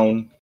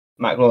 well-renowned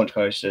Mac launch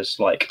coasters,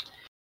 like,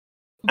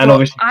 and But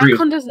obviously Greece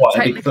Icon has doesn't quite a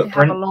big technically have a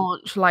footprint.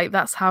 launch. Like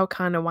that's how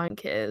kind of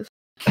wank it is.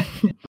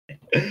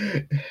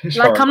 It's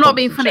Like very I'm not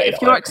being funny. constant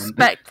If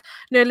you're shade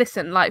no,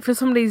 listen. Like for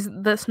somebody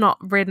that's not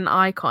ridden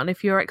Icon,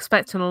 if you're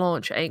expecting a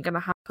launch, it ain't gonna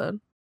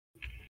happen.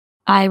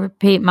 I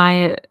repeat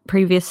my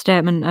previous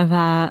statement of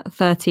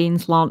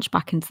 13's launch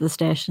back into the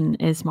station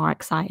is more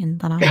exciting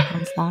than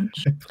Icon's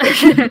launch.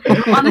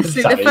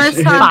 Honestly, the Savage.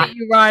 first time that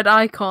you ride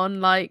Icon,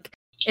 like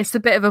it's a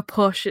bit of a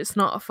push. It's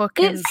not a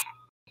fucking.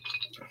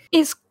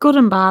 It's good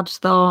and bad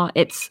though.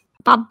 It's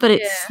bad that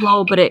it's Yeah.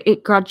 slow, but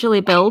it gradually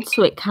builds,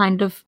 so it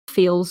kind of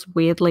feels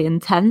weirdly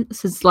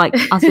intense. It's like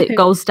as it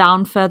goes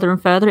down further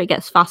and further, it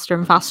gets faster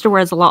and faster.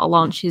 Whereas a lot of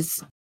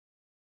launches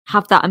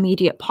have that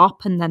immediate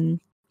pop and then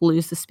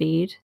lose the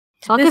speed.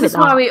 So I'll This give it is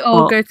why that, we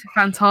all but- go to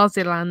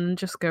Fantasyland and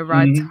just go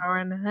ride Mhm.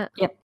 Taron in it.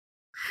 Yep.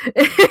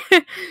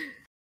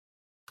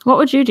 What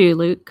would you do,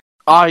 Luke?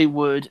 I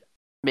would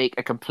make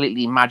a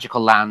completely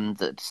magical land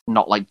that's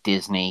not like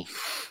Disney,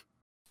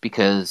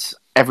 because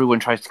everyone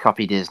tries to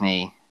copy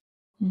Disney.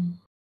 Mm.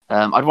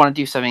 I'd want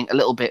to do something a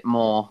little bit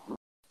more,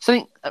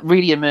 something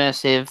really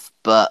immersive,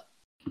 but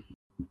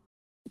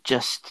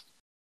just,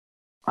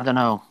 I don't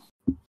know,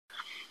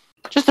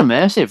 just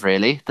immersive,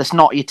 really. That's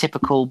not your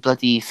typical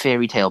bloody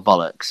fairy tale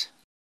bollocks.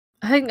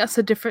 I think that's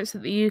the difference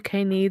that the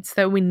UK needs,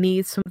 though. We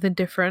need something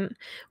different,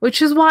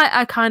 which is why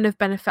I kind of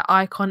benefit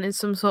Icon in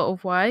some sort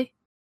of way.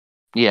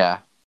 Yeah.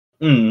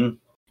 Mm.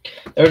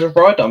 There's a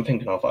ride that I'm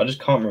thinking of. I just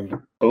can't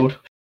remember what it's called.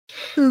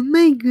 Oh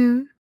my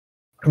god.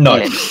 No,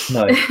 Ellipse.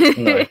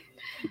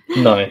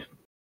 no.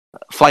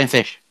 Flying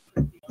fish.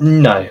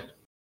 No.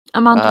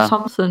 Amanda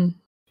Thompson.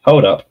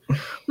 Hold up.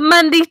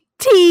 Mandy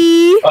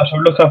T. I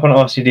shall look up on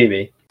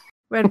RCDB.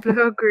 Red, blue,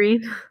 or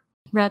green?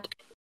 Red.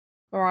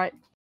 Alright.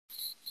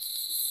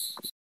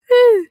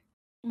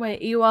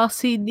 Wait, you are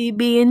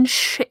CDB and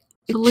shit.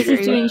 So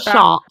Lizzie's doing True.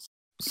 shots.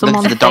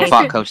 Someone The dog say-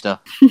 fart coaster.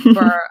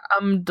 Bruh,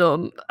 I'm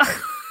done.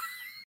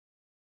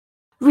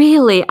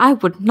 Really? I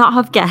would not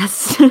have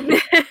guessed.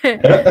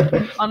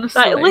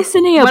 Honestly. Right,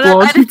 listen here, when I'm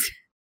blood. editing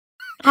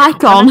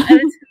Icon.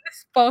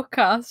 this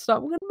podcast,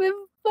 I'm going to be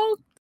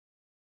fucked.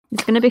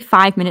 It's going to be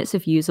 5 minutes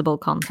of usable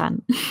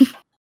content.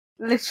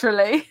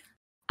 Literally.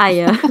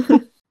 Aya.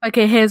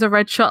 Okay, here's a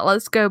red shot.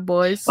 Let's go,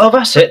 boys. Oh,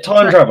 that's it.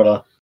 Time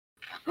Traveller.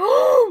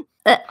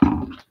 I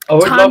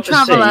would Time love to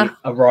see Traveller.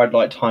 a ride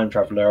like Time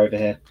Traveller over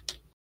here.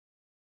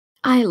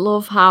 I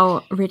love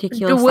how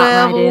ridiculous The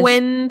that ride is.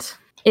 whirlwind.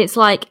 It's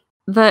like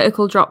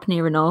vertical drop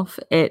near enough.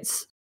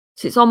 It's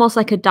almost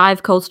like a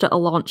dive coaster, a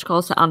launch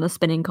coaster, and a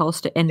spinning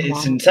coaster in It's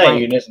one.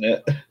 insane, Like, isn't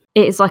it?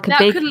 it is like a That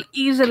big, could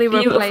easily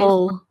replace.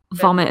 beautiful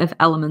vomit of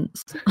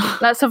elements.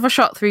 Let's have a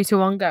shot. 3, 2,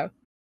 1, go.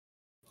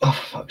 Oh,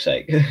 for fuck's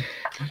sake.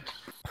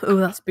 Oh,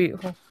 that's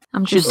beautiful.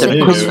 I'm Should just do a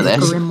sipping quiz for this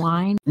this. grim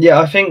wine. Yeah,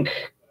 I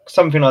think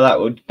something like that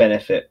would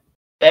benefit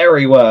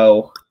very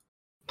well.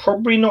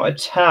 Probably not at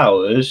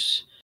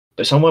Towers,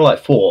 but somewhere like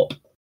Thorpe.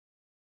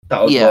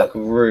 That would Yeah. work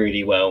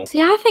really well.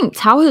 See, I think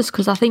towers,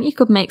 because I think you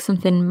could make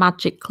something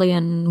magically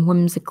and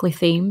whimsically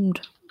themed.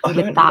 I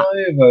with don't that.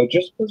 know, though,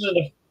 just because of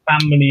the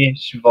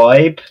family-ish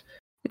vibe.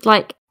 It's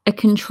like a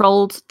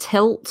controlled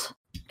tilt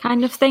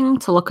kind of thing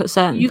to look at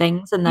certain You-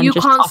 things, and then You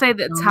just can't pop say it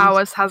that on.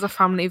 Towers has a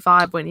family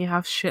vibe when you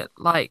have shit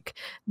like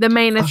the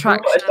main I feel like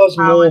attraction. it does of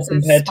more Towers is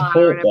compared to Spire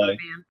Thorpe, and though.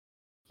 Oblivion.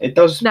 It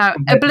does. No,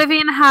 compared to-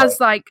 Oblivion has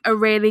like a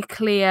really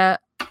clear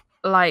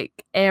like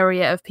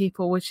area of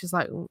people, which is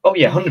like Oh,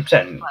 yeah,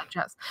 100%. like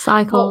jets.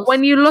 Cycles. But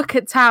when you look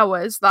at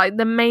Towers, like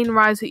the main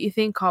rides that you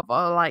think of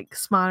are like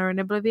Smile and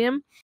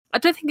Oblivion. I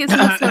don't think it's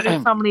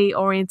necessarily family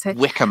oriented.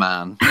 Wicker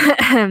Man.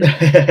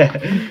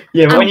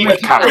 Yeah, but when you go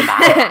to Wicker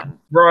Man.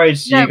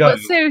 rides, do No, you go, but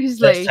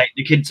seriously, let's take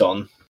the kids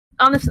on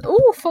honestly,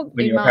 oh fuck when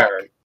me, you're a Mark.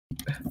 parent.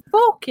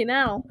 Fucking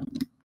hell.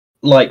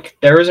 Like,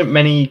 there isn't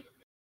many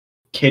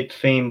kid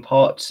theme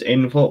parks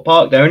in Thorpe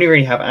Park. They only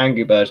really have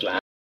Angry Birds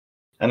Land.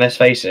 And let's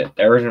face it,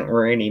 there isn't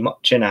really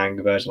much in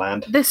Angry Birds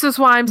Land. This is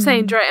why I'm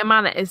saying Mm. Drayton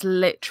Manor is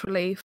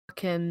literally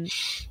fucking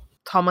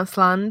Thomas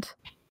Land.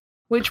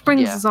 Which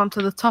brings Yeah. us on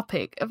to the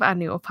topic of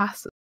annual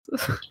passes.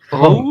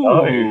 Oh,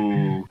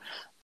 Oh,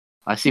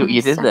 I see what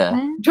you did there.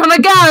 Do you want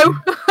to go?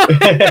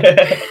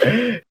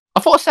 I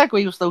thought a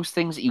Segway was those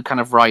things that you kind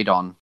of ride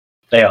on.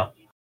 They are.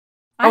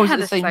 I Oh, is it had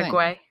the a same thing?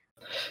 segue.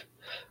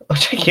 I'll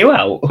check you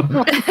out.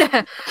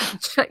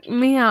 Check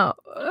me out.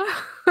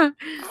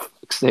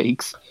 Fuck's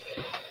sakes.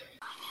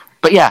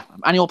 But yeah,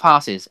 annual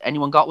passes.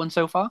 Anyone got one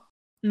so far?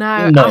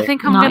 No, No. I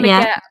think I'm Not gonna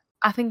yet. get.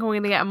 I think I'm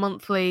gonna get a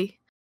monthly,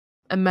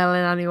 a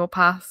Melon annual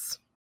pass.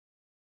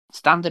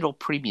 Standard or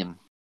premium?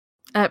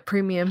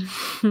 Premium.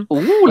 Ooh,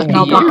 look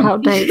No at you.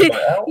 blackout date.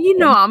 You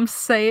know what I'm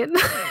saying.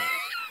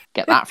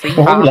 Get that free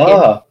Oh, parking.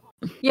 la.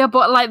 Yeah,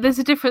 but like there's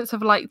a difference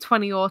of like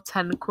 20 or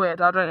 10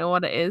 quid. I don't know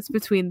what it is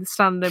between the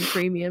standard and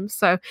premium.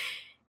 So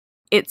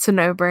it's a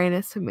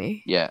no-brainer to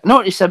me. Yeah. No,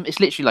 it's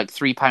literally like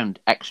 £3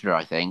 extra,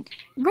 I think,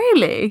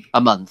 Really?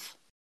 a month.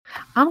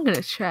 I'm going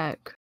to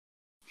check.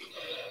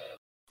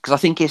 Because I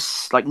think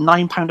it's like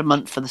 £9 a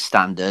month for the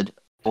standard,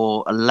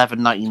 or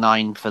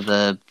 $11.99 for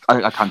the.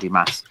 I can't do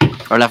maths.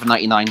 Or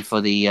 $11.99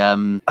 for the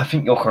I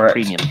think you're correct.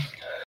 premium.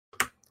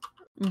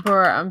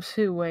 Bro, I'm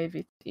too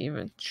wavy to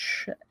even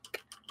check.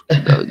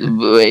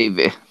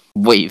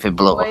 Wavy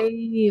blow.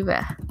 Wavy.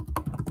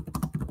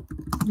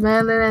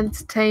 Merlin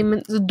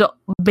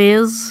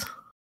Entertainments.biz.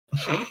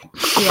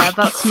 Yeah,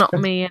 that's not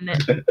me,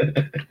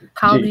 innit?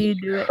 How do you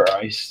do it?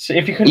 Christ.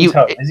 If you couldn't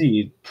tell Lizzie,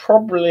 you'd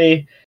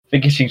probably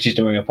think she's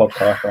doing a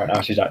podcast right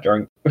now. She's that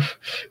drunk. Are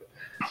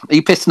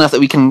you pissed enough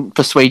that we can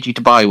persuade you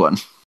to buy one?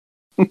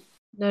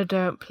 No,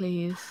 don't,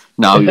 please.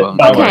 No, we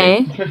won't.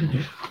 Okay.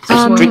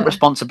 Just drink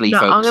responsibly, No,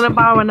 folks. I'm going to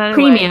buy one anyway.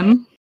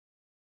 Premium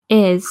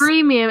is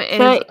Premium is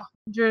So-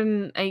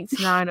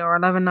 $189 or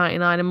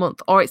 $11.99 a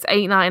month, or it's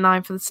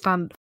 $8.99 for the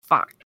standard.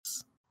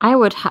 Facts. I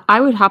would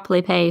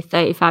happily pay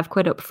 35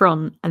 quid up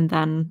front and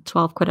then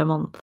 12 quid a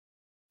month.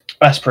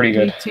 That's pretty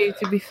Me good. too,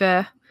 to be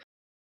fair.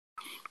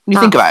 When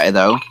you think about it,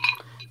 though,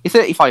 you're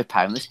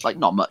 £35. It's like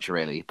not much,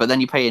 really. But then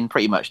you pay in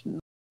pretty much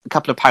a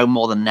couple of pounds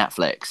more than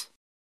Netflix.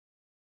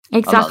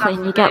 Exactly.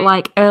 And you get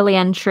like early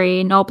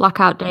entry, no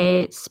blackout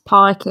dates,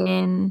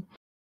 parking.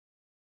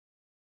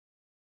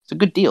 It's a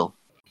good deal.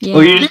 Yeah.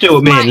 Well, you just do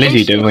what me My and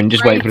Lizzie issue do and with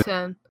just wait for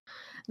Drayton.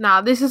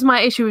 Now, this is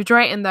my issue with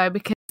Drayton, though,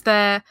 because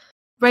their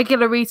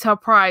regular retail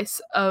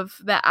price of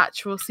their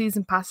actual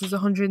season pass is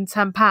 £110,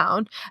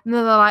 and then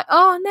they're like,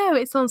 "Oh no,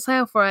 it's on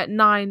sale for at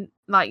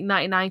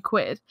 99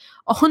 quid,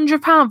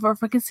 £100 for a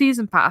fucking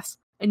season pass."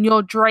 And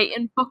you're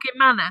Drayton fucking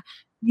Manor,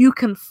 you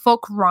can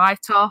fuck right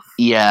off.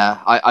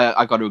 Yeah,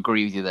 I got to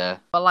agree with you there.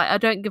 But like, I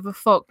don't give a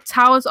fuck.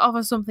 Towers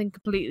offer something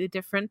completely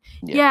different.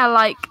 Yeah. Yeah,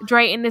 like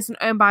Drayton isn't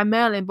owned by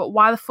Merlin, but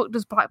why the fuck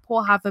does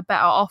Blackpool have a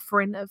better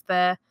offering of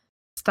their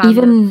standard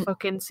Even-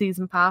 fucking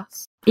season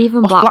pass?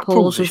 Even What's Blackpool's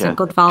Blackpool's, is a yeah?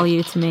 good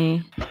value to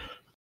me.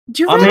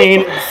 Do you I really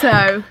mean- think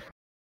so?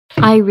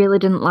 I really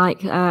didn't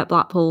like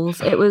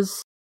Blackpool's.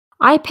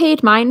 I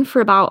paid mine for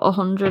about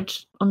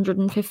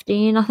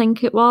 115, I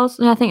think it was.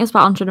 I think it's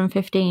about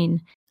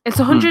 115. It's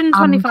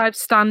 125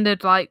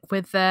 standard, like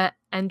with the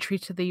entry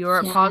to the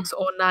Europe Yeah. parks,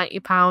 or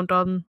 £90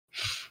 on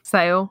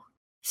sale.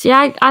 See,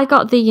 I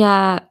got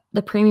the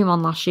premium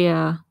one last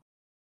year,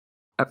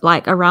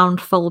 like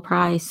around full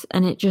price,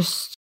 and it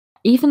just,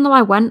 even though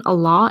I went a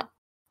lot,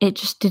 it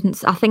just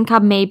didn't. I think I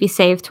maybe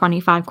saved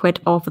 25 quid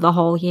over the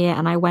whole year,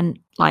 and I went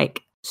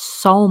like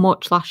so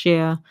much last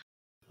year.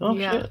 Oh,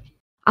 Yeah. shit.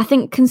 I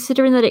think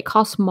considering that it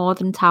costs more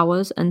than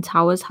Towers, and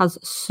Towers has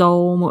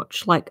so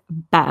much like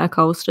better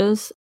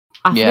coasters.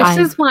 Yeah.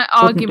 This is my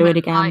wouldn't do it argument.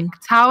 again. Like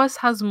Towers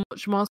has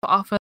much more to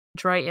offer than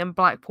Drayton,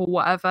 Blackpool,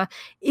 whatever.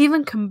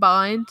 Even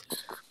combined,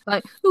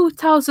 like,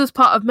 Towers is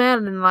part of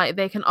Merlin, like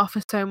they can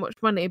offer so much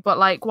money. But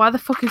like, why the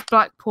fuck is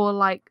Blackpool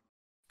like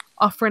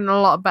offering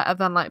a lot better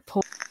than like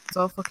Paul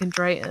or fucking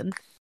Drayton?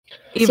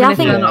 Even I if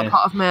think- they're not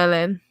part of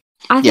Merlin.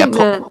 I Yeah,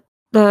 think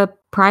the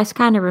price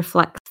kind of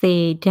reflects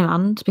the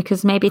demand,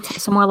 because maybe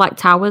somewhere like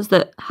Towers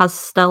that has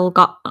still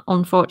got,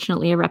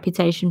 unfortunately, a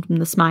reputation from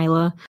the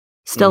Smiler,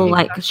 still Mhm.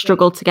 like Exactly.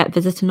 struggle to get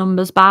visitor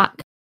numbers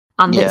back,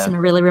 and it's Yeah. in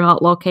a really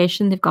remote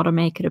location. They've got to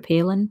make it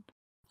appealing.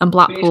 And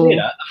But you see Blackpool,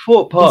 that? The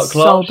Thorpe Park is so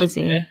last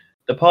busy. year,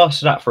 the pass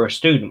to that for a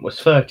student was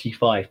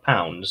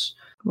 £35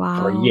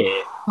 wow, for a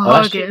year. Well,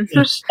 that's Bargain.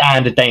 just a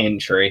standard day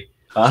entry.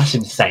 That's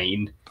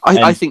insane. I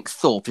And think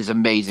Thorpe is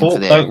amazing for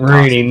Thorpe their don't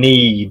really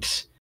need.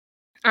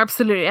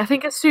 Absolutely. I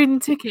think a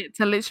student ticket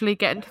to literally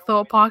get into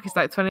Thorpe Park is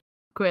like 20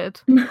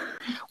 quid.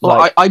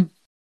 Well, Like,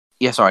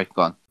 yeah, sorry,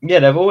 go on. yeah,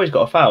 they've always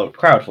got a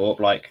crowd Thorpe.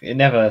 Like, it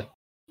never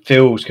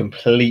feels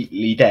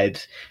completely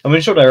dead. I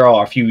mean, sure there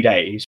are a few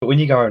days, but when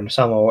you go in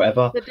summer or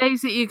whatever, The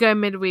days that you go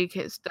midweek,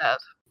 it's dead.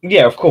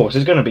 yeah, of course,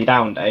 there's going to be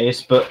down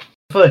days, but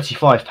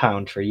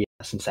 £35 for a year,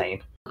 that's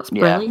insane. that's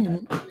Yeah.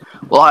 brilliant.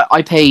 Well,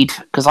 I paid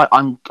because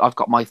I've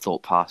got my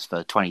Thorpe pass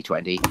for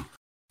 2020,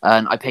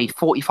 and I paid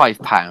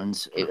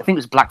 £45. I think it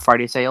was Black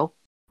Friday sale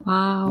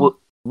Wow,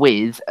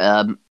 with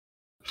a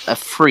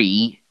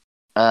free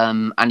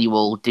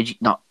annual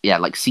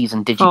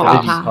season digipass.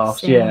 Digipass,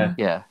 Digipass, yeah. yeah.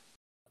 Yeah,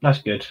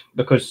 That's good,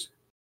 because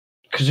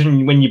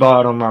when you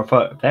buy it on my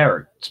phone,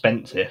 they're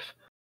expensive.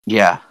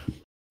 yeah,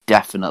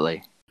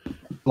 definitely.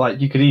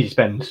 Like, you could easily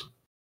spend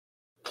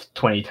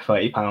 £20 to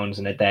 £30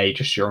 in a day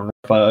just on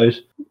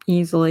photos.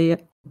 easily.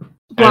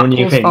 when you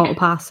Blackpool's think- photo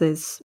pass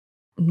is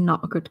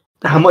not a good.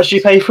 How much do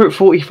you pay for it?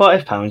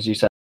 £45, you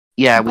said?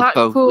 Yeah, with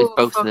both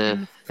the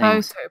fucking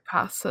things. photo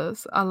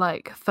passes are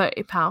like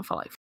 £30 for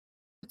like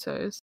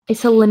photos.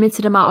 It's a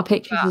limited amount of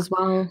pictures Yeah. as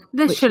well.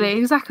 which Literally, is-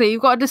 exactly.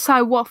 You've got to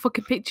decide what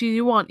fucking pictures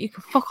you want. You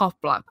can fuck off,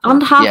 Blackpool.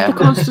 And half Yeah. the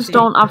coasters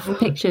don't have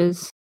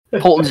pictures.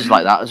 Portland's is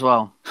like that as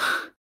well.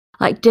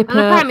 Like Dipper, And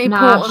apparently, Nash.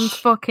 Portland's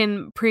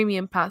fucking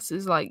premium pass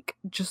is like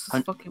just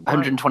as fucking white.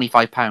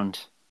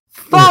 £125.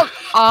 Fuck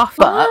off!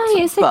 But- Why?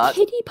 It's a but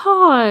kiddie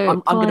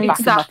park. I'm going to like-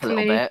 back them up a little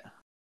Exactly. bit.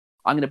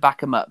 I'm going to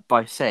back them up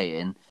by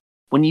saying,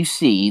 when you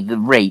see the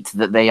rate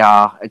that they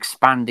are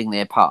expanding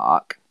their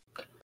park,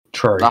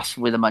 True. that's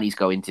where the money's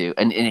going to,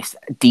 and it's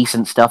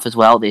decent stuff as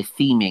well. Their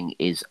theming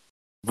is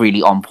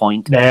really on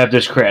point. They have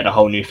just created a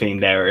whole new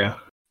themed area.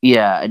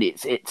 Yeah, and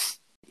it's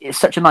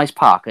such a nice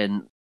park,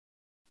 and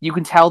you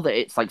can tell that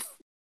it's like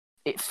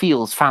it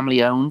feels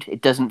family owned.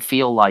 It doesn't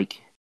feel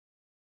like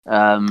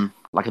a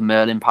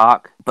Merlin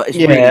park, but it's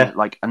really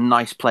like a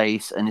nice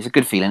place, and it's a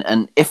good feeling.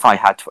 And if I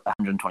had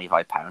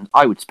 £125,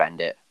 I would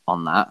spend it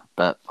on that,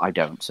 but I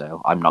don't,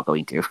 so I'm not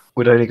going to.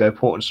 Would only go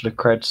Portland to the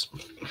creds.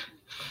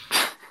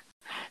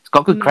 It's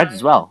got good creds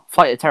as well.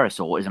 Flight of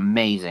Pterosaur is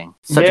amazing.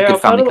 Such a good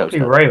I've family heard a lot of coaster.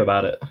 people rave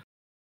about it.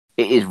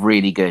 It is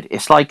really good.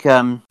 It's like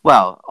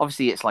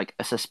obviously it's like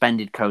a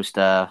suspended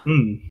coaster.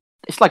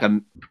 It's like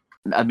a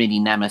mini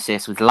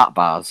Nemesis with lap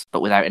bars,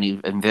 but without any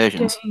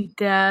inversions.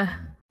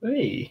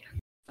 Hey.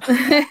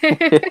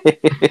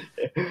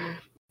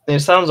 It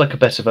sounds like a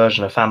better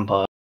version of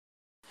Vampire.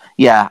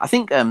 Yeah, I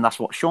think that's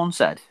what Sean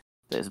said.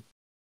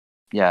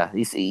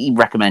 He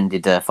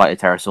recommended Flight of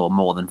Pterosaur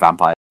more than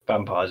Vampire.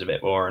 Vampire's a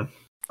bit boring.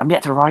 I'm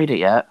yet to ride it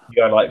yet.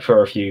 You go like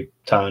for a few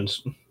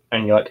turns,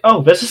 and you're like,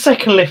 oh, there's a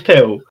second lift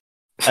hill,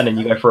 and then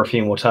you go for a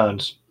few more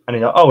turns, and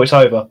you're like, oh, it's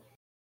over.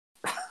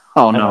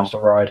 Oh And no! that's the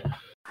ride.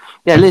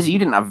 Yeah, Lizzie, you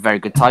didn't have a very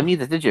good time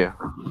either, did you?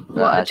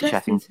 What, Chessington.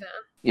 Chessington?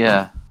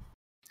 Yeah.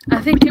 I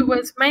think it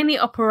was mainly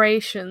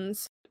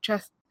operations,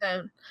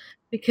 Chessington,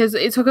 because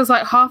it took us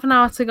like half an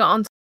hour to get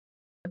on.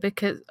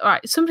 Because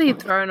somebody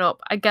had thrown up.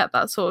 I get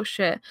that sort of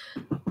shit,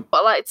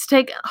 but like to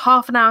take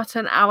half an hour to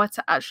an hour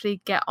to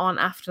actually get on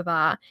after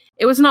that,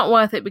 it was not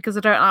worth it because I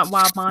don't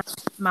like wild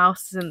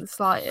mouses in the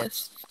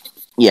slightest.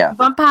 Yeah.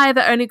 Vampire,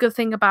 the only good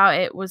thing about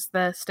it was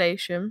the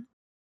station.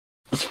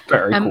 It's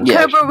very cool.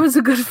 Cobra was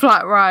a good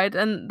flat ride,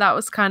 and that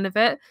was kind of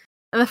it.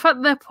 And the fact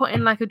that they're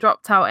putting like a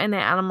drop tower in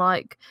it, and I'm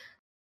like,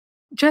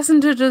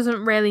 Chessington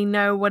doesn't really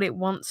know what it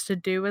wants to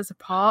do as a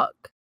park.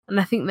 And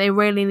I think they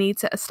really need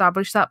to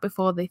establish that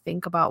before they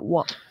think about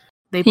what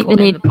they put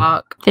in the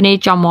park. They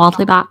need John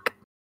Wardley back.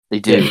 They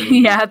do.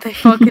 Yeah, they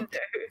fucking do.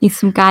 Need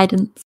some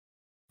guidance.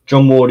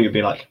 John Wardley would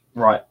be like,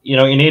 right, you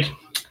know what you need?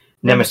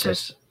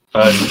 Nemesis.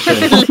 Version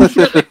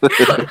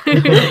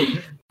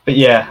 2. But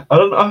yeah,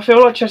 I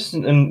feel like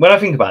Chessington, when I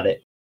think about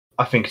it,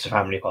 I think it's a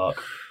family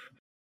park.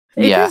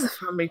 It Yeah. is a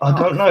family park. I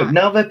don't know.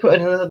 Now they're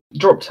putting a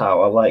drop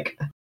tower, like...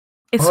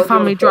 It's why a do you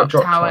family wanna put a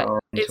drop tower.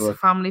 into It's a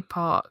family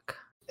park.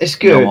 It's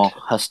good, No more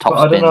Hus top but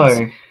I don't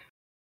spins. know.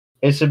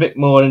 It's a bit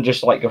more than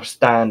just like your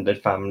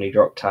standard family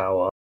drop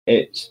tower.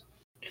 It's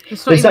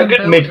not that even good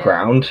built mid yet.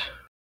 ground.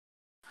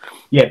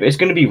 Yeah, but it's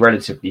going to be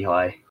relatively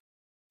high.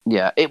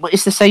 Yeah,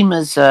 it's the same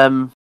as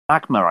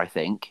Magma, I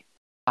think.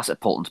 That's at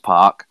Portland's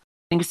Park. I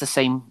think it's the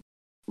same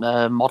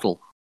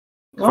model.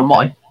 From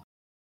what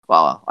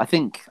I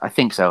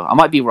think so. I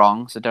might be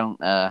wrong, so don't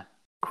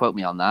quote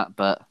me on that.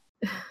 But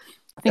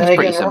I think it's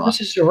pretty similar.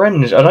 This is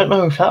Orange. I don't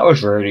know if that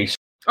was really.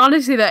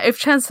 Honestly, though, if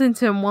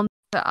Chessington wanted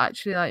to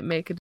actually like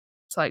make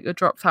a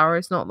drop tower,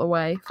 is not the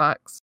way.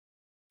 Facts.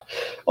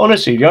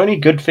 Honestly, the only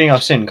good thing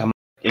I've seen come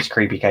is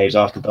Creepy Caves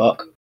After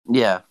Dark.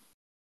 Yeah,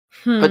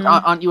 but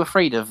aren't you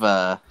afraid of?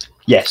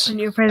 Yes, And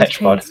you're afraid of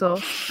Petrified.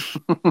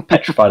 chainsaw.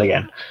 Petrified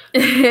again.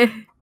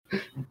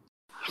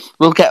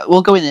 We'll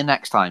go in there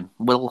next time.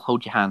 We'll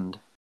hold your hand.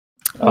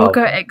 We'll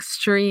go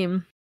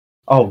extreme.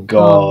 Oh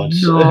God!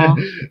 no.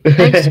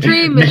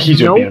 Extreme is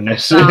Nikki's would be on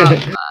this.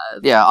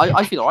 Yeah,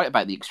 I feel alright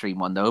about the extreme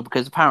one though,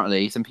 because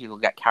apparently some people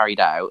get carried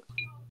out.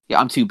 Yeah,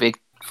 I'm too big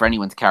for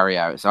anyone to carry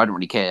out, so I don't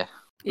really care.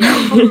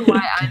 Yeah, probably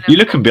why I know. You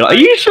look and be like, "Are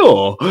you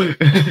sure?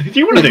 Do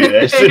you want to do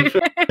this?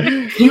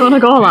 You want to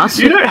go, lass?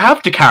 You don't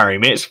have to carry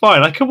me. It's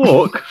fine. I can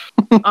walk."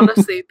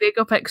 Honestly, big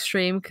up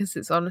extreme because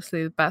it's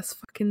honestly the best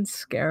fucking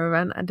scare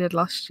event I did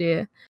last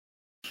year.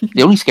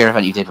 The only scare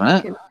event you did,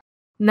 wasn't it?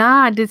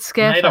 Nah, I did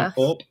Made up Scarefest.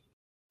 for.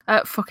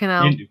 Fucking You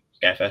hell. didn't do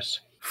Scarefest.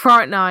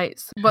 Fright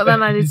Nights. But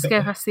then I did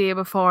Scarefest the year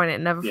before and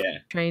it never Yeah.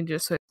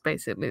 changes, so it's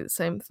basically the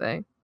same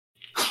thing.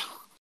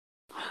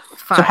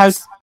 So how?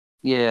 Facts.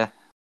 Yeah.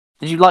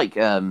 Did you like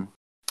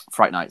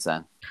Fright Nights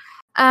then?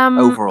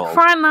 overall?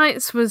 Fright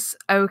Nights was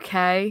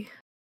okay.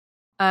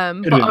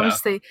 Could've But been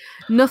obviously,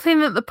 nothing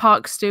that the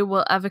parks do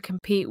will ever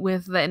compete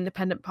with the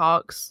independent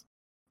parks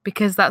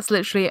because that's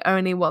literally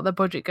only what the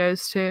budget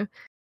goes to.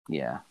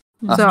 Yeah.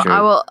 That's So true.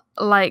 I will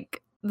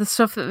like the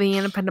stuff that the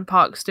independent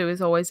parks do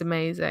is always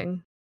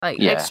amazing. Like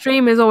Yeah.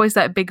 Extreme is always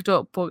like bigged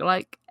up, but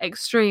like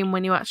Extreme,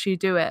 when you actually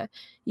do it,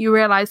 you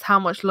realize how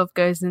much love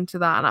goes into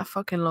that, and I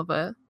fucking love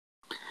it.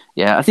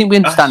 Yeah, I think we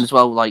understand Us- as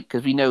well, like,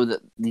 because we know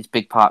that these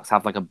big parks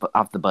have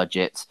have the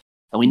budget,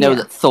 and we know Yeah.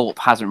 that Thorpe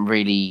hasn't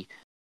really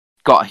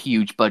got a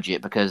huge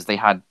budget because they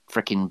had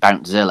freaking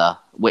Bountzilla,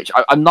 which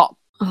I'm not.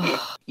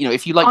 You know,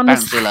 if you like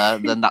Honestly.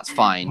 Bountzilla, then that's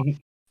fine.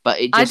 But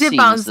it I just did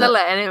seems Bountzilla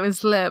that, and it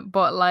was lit,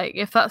 but like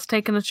if that's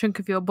taking a chunk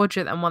of your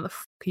budget, then what the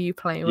fuck are you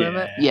playing with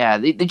it? yeah,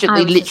 they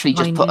I was literally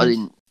just put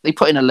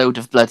disappointed. in a load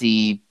of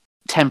bloody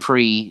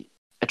temporary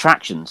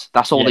attractions.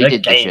 That's all they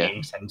did this year.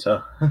 Gaming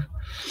centre.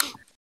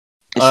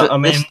 It's- I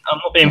mean, this- I'm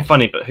not being yeah.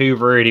 funny, but who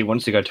really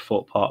wants to go to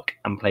Fort Park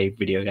and play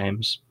video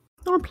games?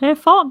 I play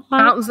Fortnite.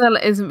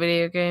 Outzilla isn't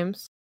video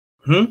games.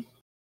 Yeah,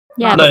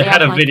 No, but they they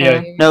had have, a like,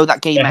 video. No,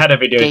 that game. They had a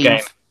video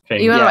game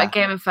thing. You want Yeah. like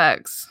Game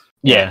Effects?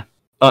 Yeah.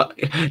 Do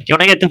you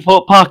want to get to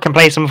Fort Park and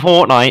play some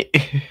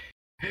Fortnite?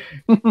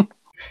 What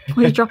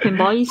are you dropping,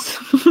 boys?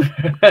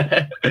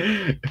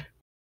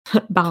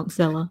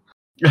 Bouncezilla.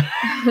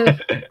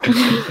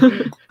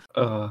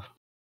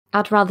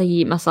 I'd rather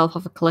eat myself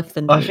off a cliff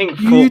than. I think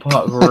Fort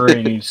Park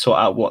really need to sort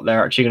out what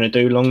they're actually going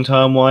to do long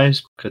term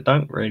wise, because I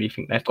don't really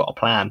think they've got a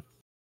plan.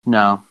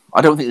 No,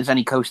 I don't think there's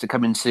any coaster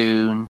coming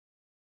soon.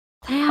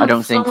 I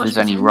don't think there's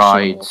any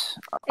rides.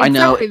 I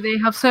know. Exactly,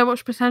 they have so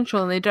much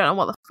potential and they don't know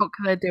what the fuck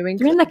they're doing.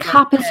 They're in the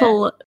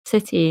capital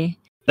city.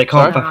 They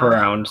can't Sorry? fuck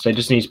around. They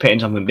just need to put in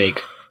something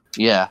big.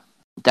 Yeah,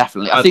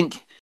 definitely. I I'd think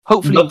I'd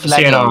hopefully love with to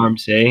see an Lego-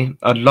 RMC.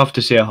 I'd love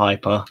to see a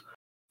Hyper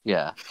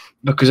Yeah,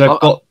 because they've Oh,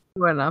 got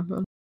Won't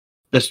happen.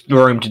 the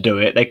room to do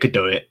it. They could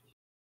do it.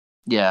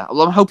 yeah.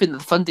 Well, I'm hoping that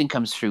the funding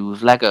comes through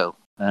with Lego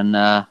and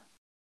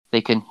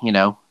they can,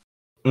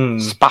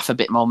 spaff a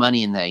bit more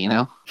money in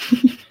there.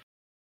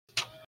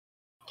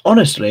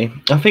 Honestly,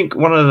 I think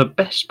one of the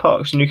best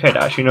parks in the UK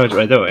that actually knows what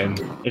they're doing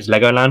is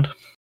Legoland.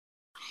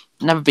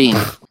 Never been.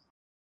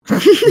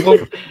 Well,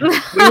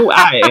 we all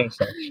at it, and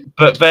stuff,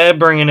 but they're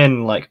bringing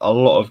in like a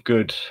lot of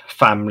good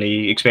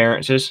family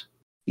experiences.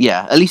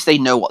 Yeah, at least they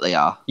know what they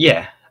are.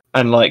 Yeah,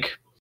 and like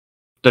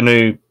the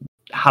new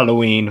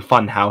Halloween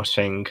Funhouse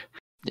thing.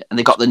 Yeah, and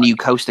they got the new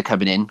coaster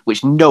coming in,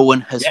 which no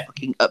one has Yeah.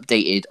 fucking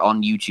updated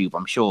on YouTube.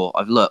 I'm sure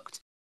I've looked,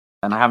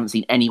 and I haven't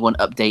seen anyone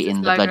updating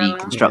the bloody Legoland.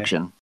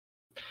 construction.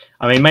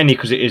 I mean, mainly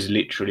because it is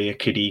literally a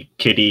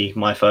kiddie,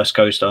 my first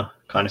coaster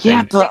kind of thing.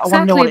 Yeah, but I want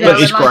to know what it But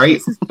is. it's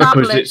great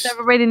because established,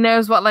 everybody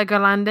knows what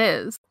Legoland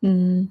is.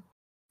 Mm.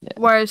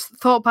 Whereas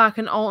Thorpe Park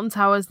and Alton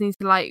Towers need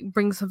to like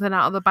bring something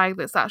out of the bag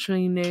that's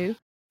actually new.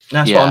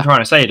 That's Yeah. what I'm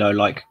trying to say though.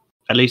 Like,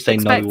 at least they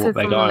know Expected what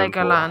they're from going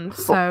Legoland,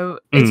 for. so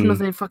it's Mm.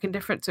 nothing fucking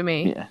different to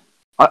me. Yeah,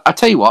 I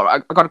tell you what,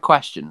 I got a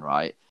question.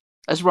 Right,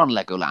 as we're on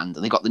Legoland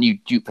and they got the new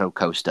Duplo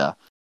coaster.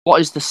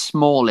 What is the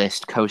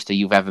smallest coaster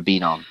you've ever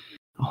been on?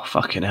 Oh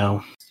fucking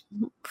hell!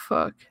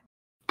 Fuck.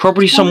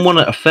 Probably someone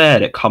at a fair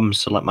that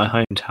comes to like my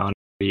hometown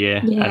every year,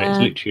 and it's Yeah.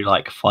 literally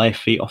like 5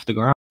 feet off the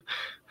ground.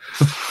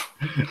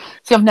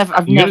 See, I've never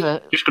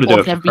Just gotta do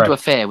it for been to Fred. a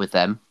fair with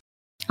them.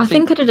 I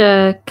think I did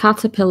a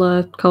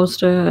Caterpillar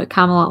coaster at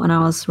Camelot when I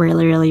was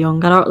really, really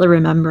young. I don't really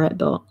remember it,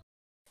 but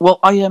Well,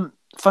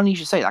 funny you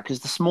should say that because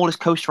the smallest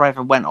coaster I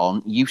ever went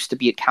on used to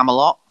be at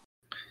Camelot,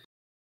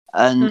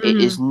 and it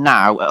is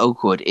now at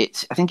Oakwood.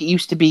 I think it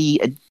used to be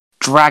a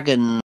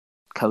dragon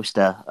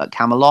coaster at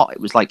Camelot. It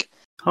was like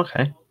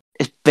Okay.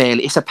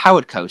 it's a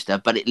powered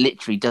coaster, but it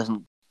literally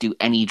doesn't do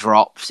any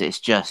drops. It's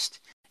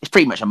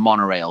pretty much a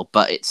monorail,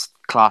 but it's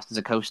classed as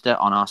a coaster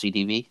on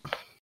RCDV.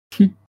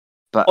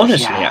 But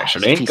Honestly, yeah,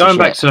 actually, it's a piece of going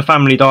back shit. to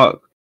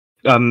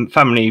the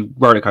family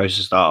roller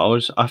coaster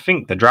styles, I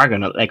think the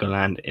Dragon at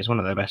Legoland is one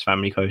of the best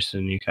family coasters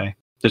in the UK.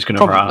 Just gonna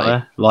throw it out Probably.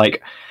 there.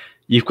 Like,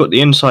 you've got the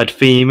inside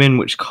theming,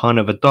 which is kind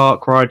of a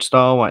dark ride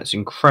style. It's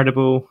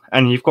incredible,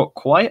 and you've got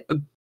quite a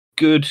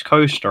good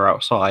coaster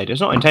outside.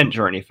 It's not intense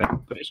or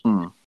anything, but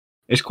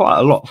it's quite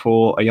a lot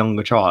for a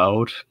younger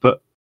child.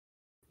 But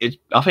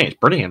I think it's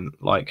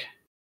brilliant. Like,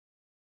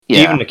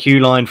 Yeah, even the queue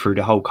line through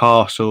the whole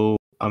castle.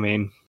 I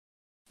mean,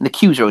 the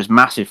queues are always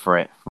massive for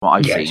it. From what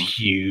I've yeah, seen. it's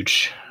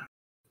huge.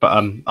 But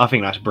I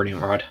think that's a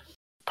brilliant ride.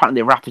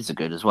 Apparently, the rapids are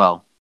good as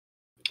well.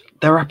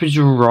 The rapids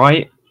are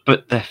right,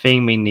 but the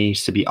theming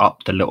needs to be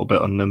upped a little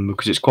bit on them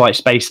because it's quite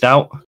spaced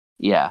out.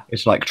 Yeah,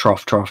 It's like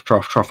trough. Oh,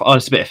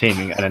 it's a bit of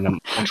theming and then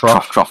a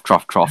trough.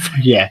 trough.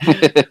 Yeah,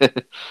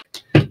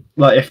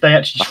 like if they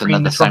actually That's screen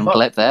another the trough sound up,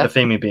 clip there. the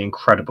theming would be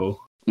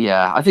incredible.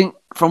 Yeah, I think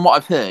from what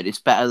I've heard, it's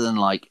better than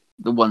like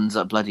the ones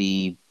at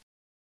bloody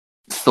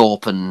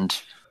Thorpe and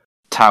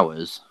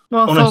Towers.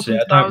 Well, Honestly, I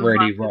Thorpe don't Towers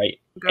really might rate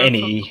go for-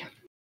 any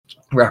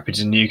rapids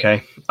in the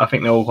UK. I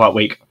think they're all quite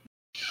weak.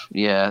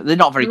 Yeah, they're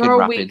not very They're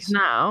good all weak rapids.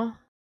 now.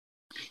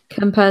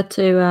 compared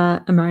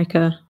to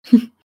America,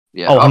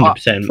 Yeah, Oh,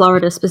 100%.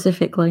 Florida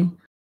specifically.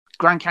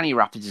 Grand Canyon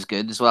Rapids is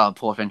good as well.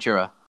 Port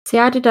Ventura. See,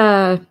 I did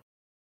the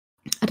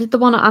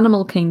one at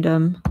Animal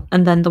Kingdom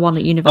and then the one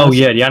at Universal. Oh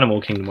yeah, the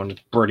Animal Kingdom one is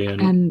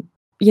brilliant.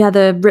 Yeah,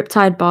 the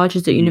Riptide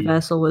Barges at Mm.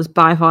 Universal was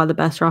by far the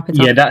best rapids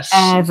Yeah, I've that's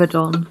ever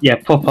done. yeah.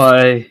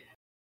 Popeye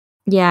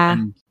Yeah,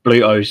 and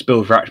Bluto's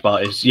Bill Ratch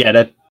Barges.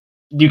 Yeah,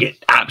 you get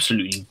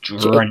absolutely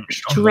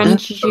drenched. on them.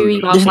 drenches you.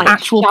 You There's have an like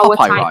actual shower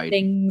Popeye type ride.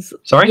 things.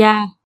 Sorry.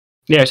 Yeah,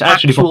 Yeah, it's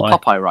actually Popeye.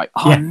 Popeye, right?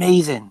 Oh, Yeah.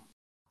 amazing.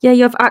 yeah.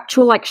 You have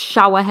actual like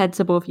shower heads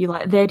above you.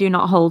 Like they do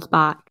not hold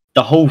back.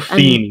 The whole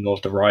theming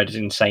of the ride is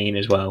insane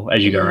as well.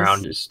 As you go It is.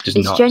 around, it's just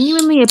It's nuts.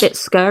 genuinely a bit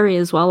scary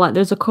as well. Like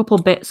there's a couple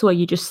bits where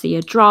you just see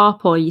a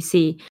drop or you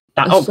see.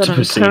 That a sudden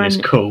octopus scene is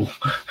current. cool.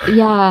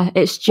 Yeah,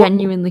 it's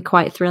genuinely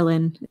quite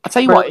thrilling. I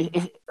tell you Bro-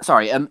 what.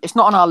 Sorry, it's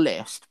not on our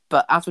list,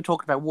 but as we're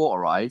talking about water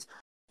rides,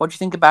 what do you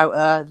think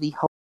about the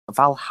whole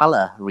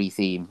Valhalla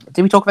re-theme?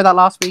 Did we talk about that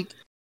last week?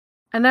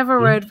 I never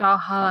rode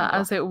Valhalla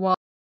as it was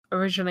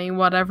originally,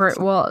 whatever it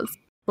was.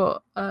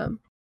 But I'm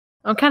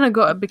kind of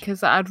gutted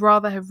because I'd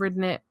rather have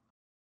ridden it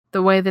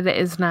the way that it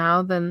is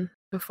now than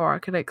before I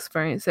could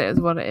experience it as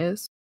what it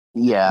is.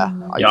 Yeah.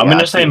 Mm. Yeah, I'm in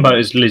I the same think- boat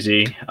as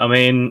Lizzie. I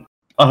mean,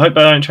 I hope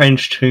they don't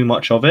change too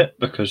much of it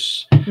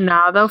because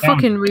Nah, they'll Sounds-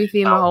 fucking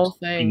retheme the whole sounds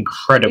thing. Be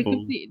incredible.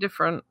 completely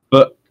different.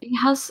 But It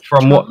has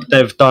from tried. what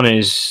they've done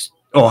is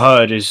or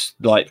heard is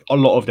like a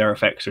lot of their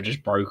effects are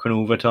just broken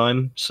all the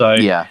time. So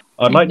Yeah.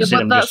 I'd like to Yeah, see but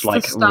them that's just the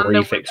like standard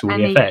with refix all the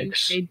any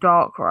effects. UK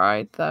dark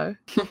ride, though.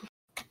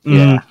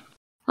 Yeah.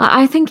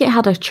 I think it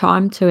had a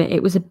charm to it.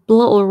 It was a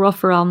little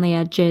rough around the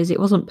edges. It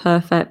wasn't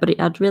perfect, but it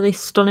had really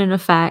stunning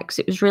effects.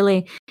 It was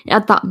really, it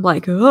had that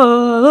like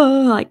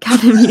kind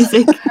of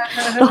music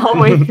the whole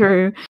way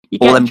through. You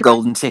All get them dra-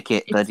 golden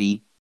ticket it's-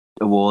 bloody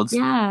awards.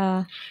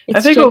 Yeah,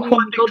 Have they got genuinely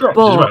quite big good, drops as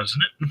but well,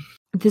 isn't it?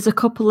 there's a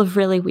couple of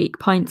really weak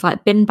points,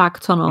 like Bin Bag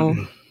Tunnel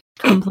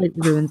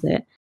completely ruins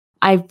it.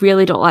 I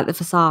really don't like the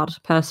facade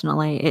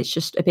personally. It's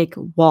just a big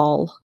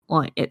wall.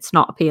 Like it's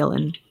not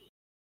appealing.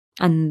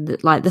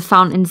 And like the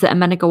fountains that are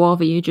meant to go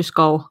over you just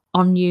go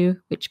on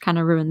you, which kind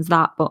of ruins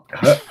that. But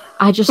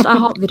I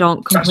hope they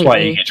don't That's why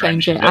you completely get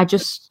change drenched, it.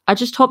 isn't I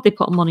just hope they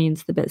put money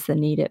into the bits that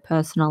need it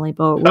personally.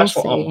 But we'll That's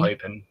see. what I'm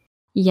hoping.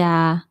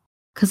 Yeah,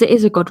 because it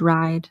is a good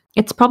ride.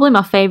 It's probably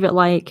my favorite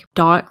like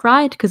dark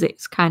ride because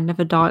it's kind of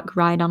a dark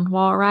ride on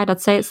water ride.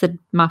 I'd say it's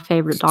my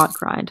favorite dark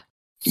ride.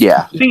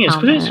 Yeah. The thing is,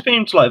 Count because it's it.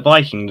 themed to like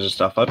Vikings and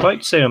stuff, I'd like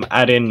to see them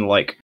add in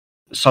like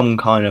some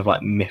kind of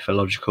like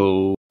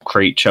mythological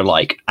creature,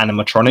 like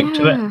animatronic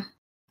to it. I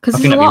Because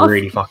think that'd be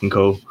really fucking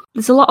cool.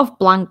 there's a lot of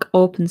blank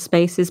open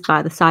spaces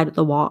by the side of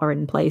the water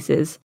in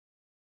places.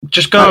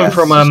 Just going yes.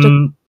 from Just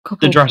a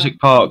Couple the Jurassic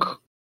Park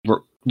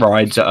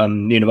rides at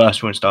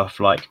Universal and stuff,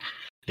 like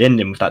the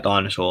ending with that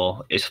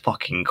dinosaur is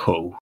fucking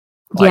cool.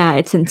 Like, yeah,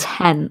 it's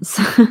intense.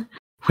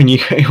 when you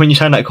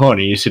turn that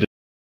corner, you see the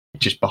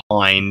just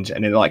behind,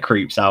 and it like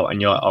creeps out,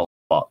 and you're like, oh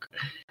fuck,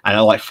 and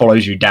it like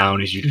follows you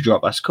down as you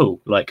drop. That's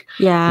cool. Like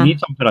yeah, you need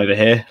something over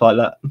here like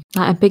that.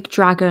 like a big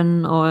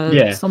dragon or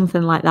Yeah.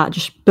 something like that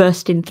just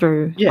bursting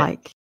through. Yeah.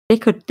 Like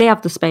they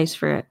have the space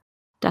for it.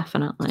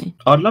 Definitely.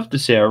 I'd love to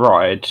see a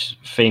ride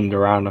themed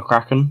around a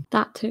kraken.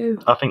 That too.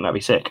 I think that'd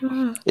be sick.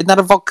 Isn't that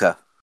a vodka?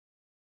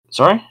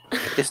 Sorry?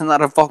 Isn't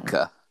that a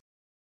vodka?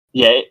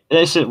 Yeah,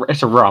 it's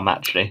a rum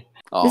actually.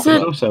 Oh, Is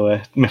It's it? also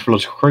a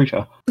mythological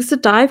creature. There's a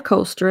dive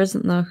coaster,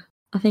 isn't there?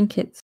 I think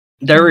it's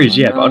There is,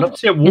 yeah, but I'd love to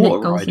see a And it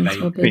water goes ride into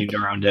a made big- themed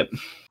around it.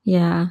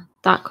 yeah,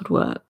 that could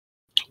work.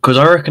 Because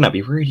I reckon that'd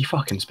be really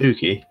fucking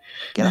spooky.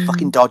 Get a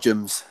fucking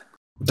Dodgems.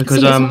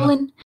 Because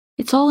See,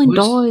 it's all was-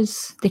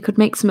 indoors. They could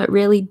make something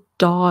really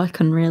dark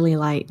and really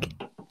like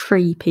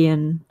creepy,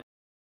 and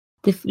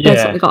they've Yeah.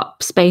 basically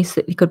got space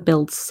that they could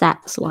build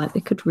sets. Like they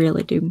could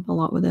really do a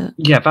lot with it.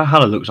 yeah,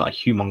 Valhalla looks like a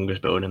humongous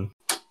building.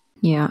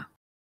 Yeah,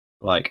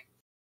 Like,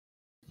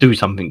 do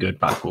something good,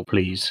 Blackwall,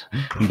 please.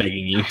 I'm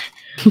begging you.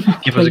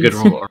 Give us a good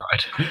Please. water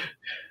ride.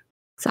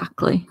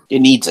 exactly. It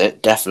needs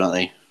it,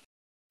 definitely.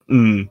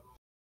 Mm.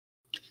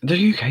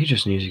 The UK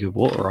just needs a good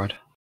water ride.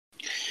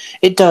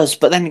 It does,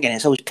 but then again,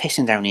 it's always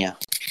pissing down here.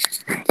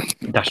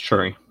 That's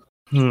true.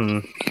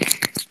 I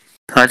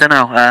don't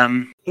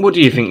know. What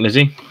do you think,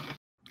 Lizzie?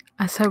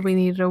 I said we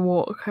needed a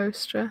water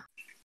coaster.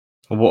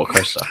 A water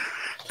coaster.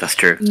 That's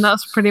true. And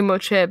that's pretty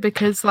much it,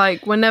 because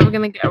like we're never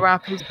gonna get a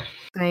Rapids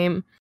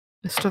same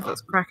the stuff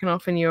that's cracking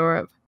off in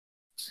Europe.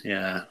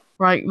 Yeah.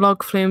 Like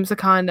log flumes are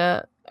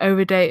kinda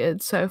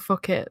overdated, so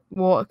fuck it.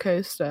 Water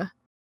coaster.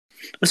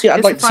 Well, see, I'd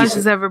It like to see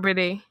surprises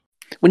everybody.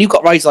 when you've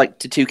got rides like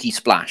Tatuki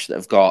Splash that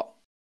have got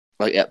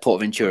like at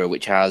Port Ventura,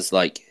 which has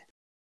like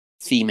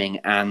theming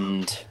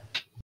and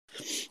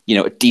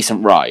a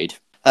decent ride.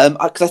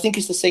 Because I think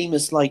it's the same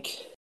as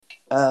like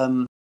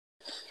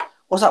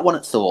what's that one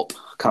at Thorpe?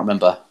 I can't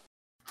remember.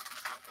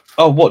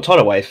 Oh, what?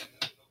 Tidal Wave?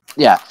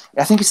 Yeah,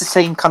 I think it's the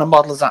same kind of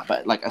model as that,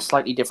 but like a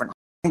slightly different. I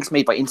think it's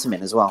made by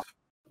Intamin as well.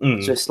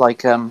 Mm. So it's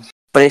like,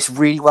 but it's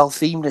really well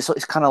themed.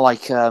 It's kind of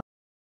like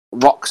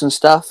rocks and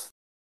stuff.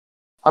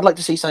 I'd like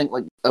to see something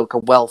like a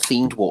well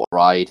themed water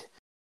ride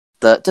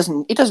that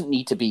doesn't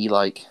need to be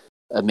like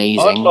I'd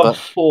amazing, love but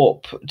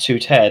Thorpe to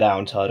tear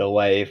down Tidal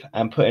Wave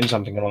and put in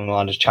something along the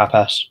lines of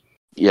Chapas.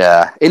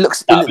 yeah, it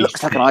looks That'd be like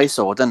an sick.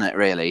 eyesore, doesn't it?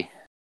 Really?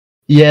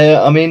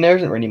 Yeah, I mean, there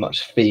isn't really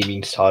much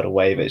theming to Tidal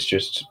Wave. It's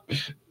just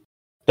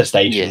the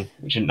station, Yeah.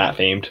 which isn't that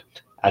themed.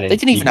 And They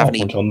didn't even have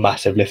any- onto a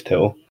massive lift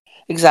hill.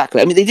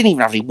 Exactly. I mean, they didn't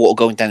even have any water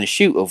going down the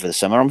chute over the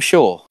summer. I'm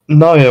sure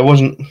No, it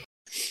wasn't.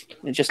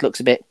 it just looks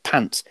a bit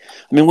pants.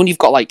 I mean, when you've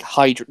got like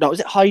hydro, no, is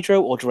it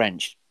hydro or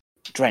drenched?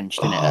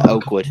 Drenched in it at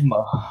Oakwood.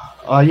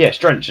 Yeah, it's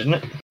drenched, isn't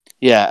it?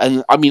 Yeah,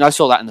 and I mean, I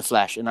saw that in the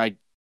flesh, and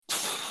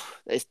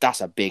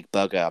that's a big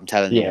bugger. I'm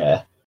telling you.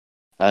 Yeah.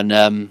 And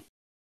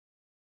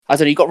I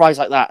don't know, you got rides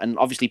like that, and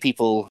obviously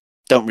people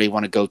don't really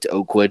want to go to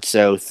Oakwood,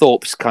 so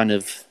Thorpe's kind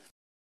of,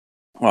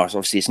 well,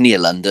 obviously it's near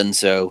London,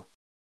 so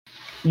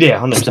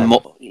Yeah, it's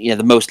 100%.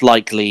 the most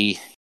likely.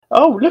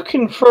 Oh,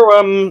 looking for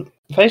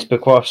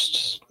Facebook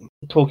whilst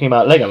talking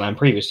about Legoland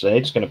previously,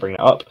 just going to bring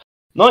that up.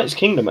 Knights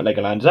Kingdom at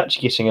Legoland is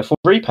actually getting a full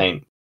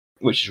repaint,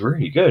 which is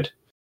really good.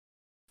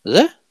 Is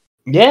it?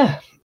 Yeah,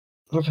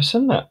 I've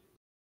seen that.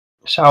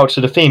 Shout out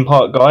to the theme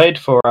park guide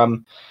for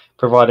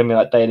providing me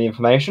like daily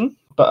information.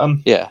 But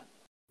Yeah.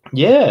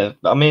 yeah,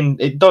 I mean,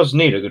 it does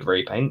need a good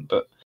repaint,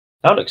 but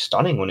that looks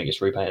stunning when it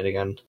gets repainted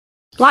again.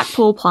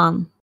 Blackpool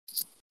plan.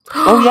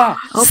 Oh yeah.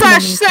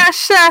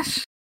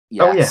 Sesh.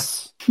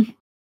 Yes.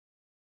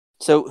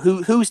 So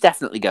who's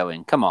definitely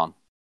going? Come on.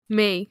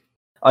 Me.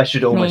 I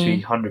should almost Me.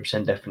 be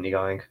 100% definitely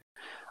going.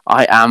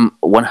 I am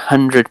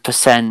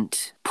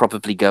 100%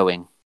 probably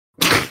going.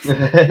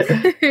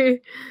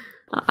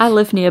 I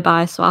live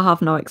nearby, so I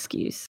have no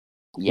excuse.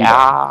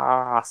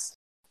 Yes.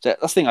 So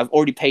that's the thing. I've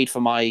already paid for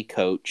my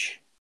coach.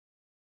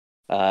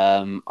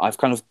 I've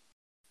kind of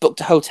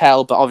booked a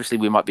hotel, but obviously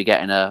we might be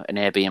getting an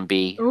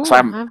Airbnb. Ooh, So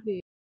I'm, have you?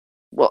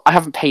 well, I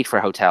haven't paid for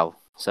a hotel,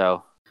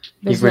 so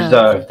You've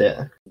reserved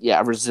it. yeah,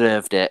 I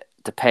reserved it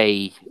to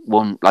pay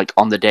one like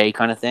on the day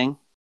kind of thing.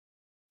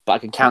 But I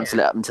can cancel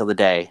it up until the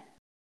day.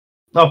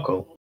 Oh,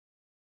 cool.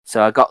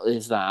 So I got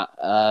is that.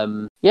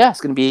 Yeah, it's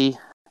going to be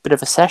a bit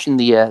of a session.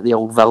 The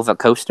old Velvet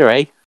Coaster,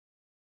 eh?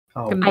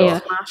 Oh, Gonna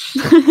God. get smashed.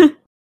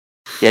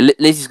 Yeah,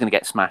 Lizzie's going to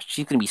get smashed.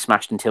 She's going to be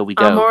smashed until we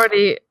go. I'm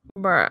already.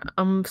 Bruh,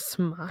 I'm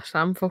smashed.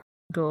 I'm fucking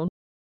done.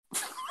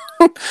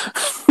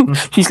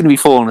 She's going to be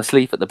falling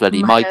asleep at the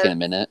bloody My mic in head. a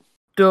minute.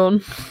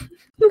 Done.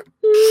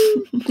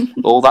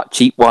 All that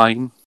cheap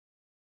wine.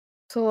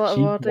 It's a lot of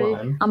Cheap body.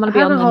 wine. I'm gonna I be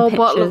had on a them whole pictures.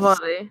 bottle of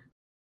body.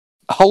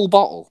 A whole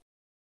bottle.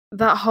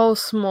 That whole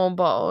small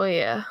bottle,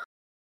 yeah.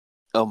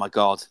 Oh my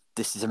god,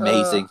 this is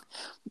amazing.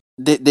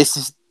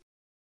 This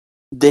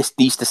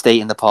needs to stay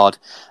in the pod.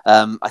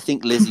 I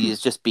think Lizzie has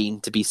just been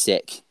to be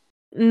sick.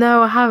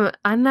 No, I haven't.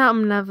 I know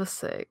I'm never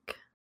sick.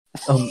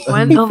 no,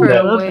 Went for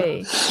a no.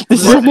 wee.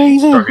 This is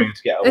amazing. Struggling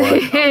to get a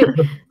word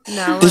out.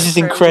 No, This is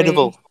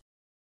incredible.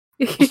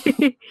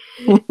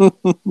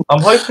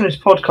 I'm hoping this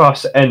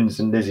podcast ends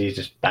and Lizzie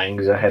just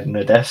bangs her head on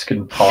her desk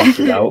and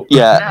passes out.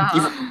 Yeah,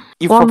 No.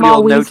 you've One probably more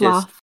all wheeze noticed.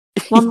 laugh.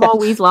 One more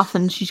wheeze laugh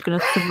and she's gonna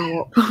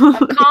throw up.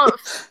 I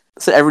can't.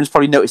 So everyone's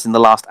probably noticed in the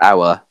last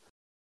hour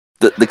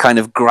the kind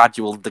of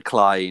gradual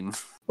decline.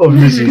 Oh,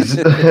 Lizzie's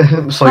I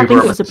think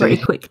it was a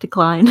pretty quick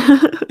decline.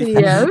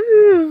 Yeah.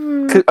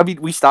 'Cause, I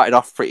mean, we started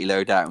off pretty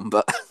low down,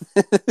 but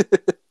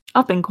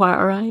I've been quite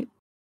alright.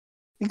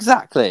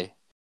 exactly.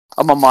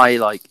 I'm on my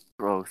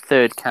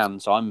third can,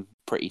 so I'm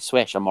pretty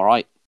swish. I'm all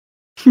right.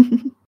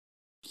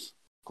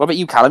 What about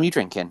you, Callum? You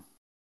drinking?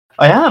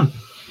 I am.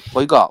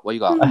 What you got? What you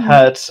got? I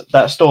had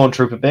that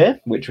Stormtrooper beer,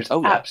 which was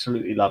Oh, yeah.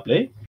 absolutely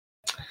lovely.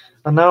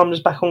 And now I'm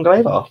just back on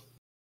Glaber.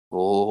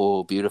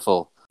 Oh,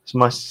 beautiful. It's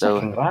my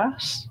second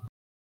glass.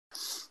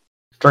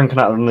 Drinking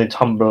out of the new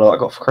tumbler I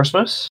got for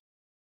Christmas.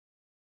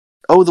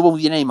 Oh, the one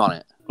with your name on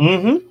it.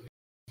 Mm-hmm.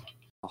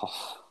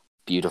 Oh,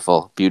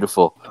 beautiful,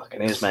 beautiful.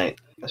 Fucking is, mate.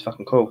 That's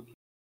fucking cool.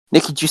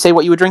 Nikki, did you say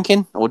what you were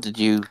drinking, or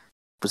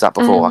was that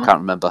before? I can't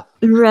remember.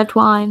 Red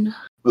wine.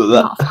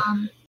 Not a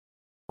fan.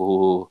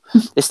 Oh,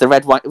 it's the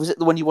red wine. Was it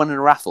the one you won in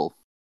a raffle?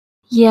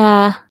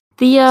 Yeah.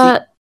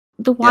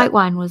 The white Yeah.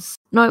 wine was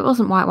it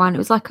wasn't white wine, it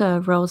was like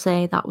a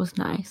rosé that was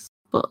nice.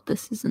 But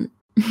this isn't.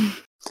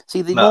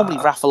 See, they Nah.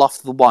 normally raffle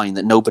off the wine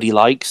that nobody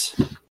likes.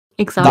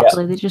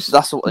 Exactly. They just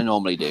That's what they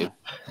normally do.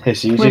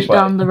 It's the went easiest way.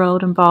 down the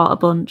road and bought a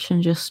bunch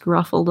and just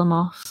raffled them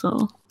off.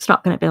 So it's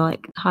not going to be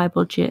like high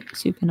budget,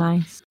 super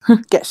nice.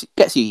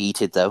 Gets you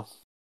heated though.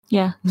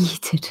 Yeah,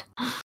 yeeted.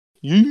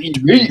 Yeet.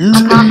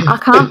 I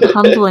can't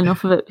handle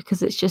enough of it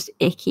because it's just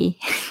icky.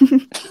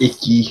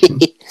 Icky.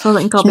 So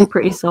I think I'll be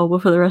pretty sober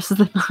for the rest of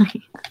the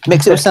night.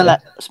 Mix it with some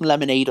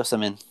lemonade or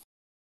something.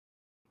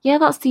 Yeah,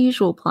 that's the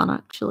usual plan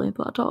actually,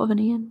 but I don't have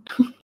any in.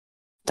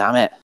 Damn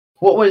it.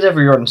 What was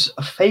everyone's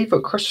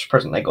favourite Christmas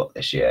present they got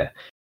this year?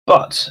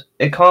 But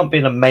it can't be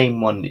the main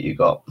one that you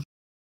got.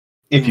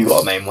 If you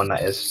got a main one,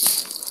 that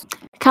is.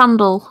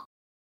 Candle.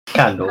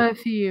 Candle.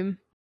 Perfume.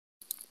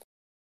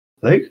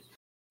 Luke?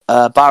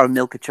 Bar of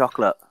milk of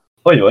chocolate.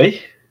 Oi,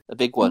 oi. A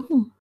big one.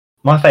 Ooh.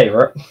 My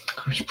favourite,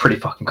 which is pretty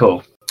fucking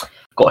cool,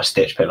 got a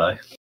Stitch pillow.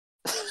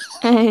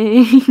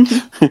 Hey.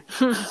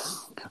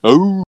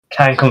 Oh.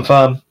 Can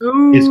confirm,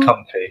 Ooh. is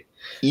comfy.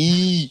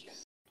 Eee.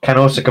 Can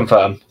also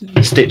confirm,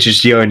 Stitch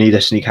is the only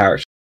Disney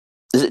character.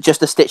 Is it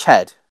just a Stitch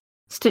head?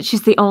 Stitch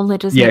is the only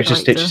Disney Yeah, it's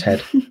just character.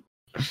 Stitch's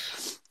head.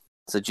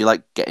 So do you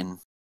like getting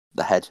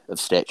the head of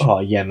Stitch? Oh,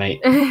 yeah,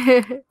 mate.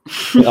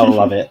 I'll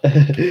love it.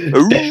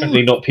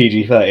 Definitely not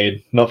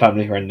PG-13, not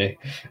family friendly.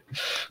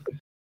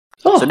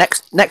 Oh, So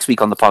next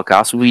week on the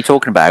podcast, we'll be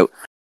talking about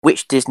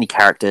which Disney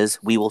characters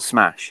we will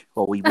smash,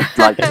 or we would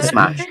like to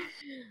smash.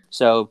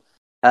 So,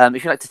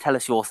 if you'd like to tell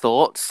us your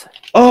thoughts,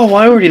 oh,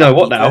 I already know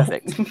what be now.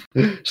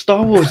 perfect.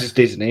 Star Wars is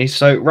Disney,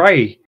 so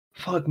Rey,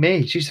 fuck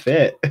me, she's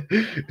fit.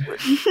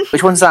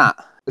 Which one's that?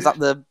 Is that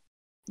the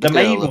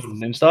main girl?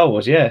 one in Star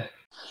Wars, yeah.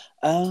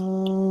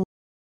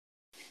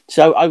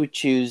 So I would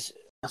choose.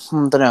 I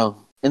don't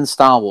know. In the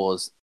Star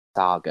Wars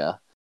saga,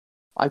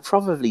 I'd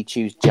probably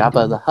choose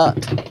Jabba the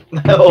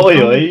Hutt.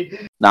 Oi, oi.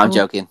 No, I'm Oh.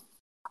 joking.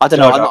 I don't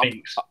know. Jar Jar I'm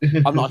Binks.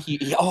 not. I'm not a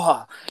huge.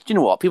 Oh, do you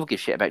know what? People give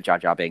shit about Jar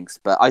Jar Binks,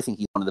 but I think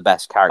he's one of the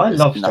best characters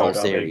love in the Jar whole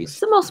Jar series. It's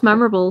the most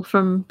memorable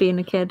from being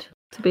a kid,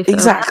 to be fair.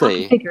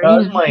 Exactly. Figurine. That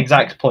was my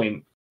exact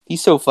point.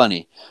 He's so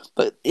funny,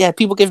 but yeah,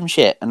 people give him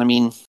shit, and I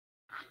mean,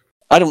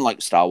 I don't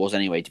like Star Wars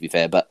anyway, to be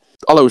fair, but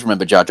I'll always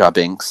remember Jar Jar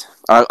Binks.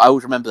 I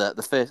always remember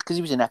the first, because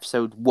he was in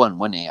episode 1,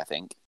 wasn't he, I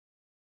think?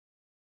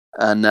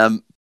 And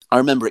I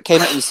remember it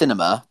came out in the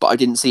cinema, but I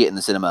didn't see it in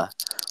the cinema.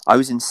 I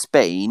was in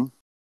Spain,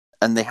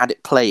 and they had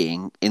it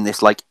playing in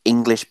this, like,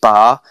 English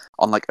bar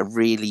on, like, a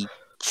really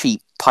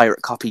cheap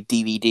pirate copy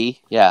DVD.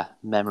 Yeah,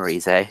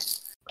 memories, eh?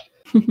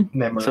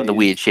 Memories. Some of the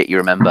weird shit you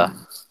remember.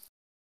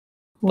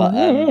 But,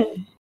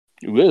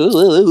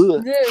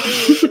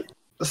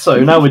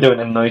 So now we're doing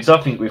them notes. I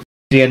think we've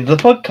the end of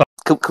the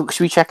podcast.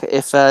 Should we check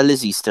if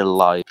Lizzie's still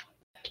alive?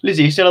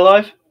 Lizzie, you still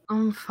alive?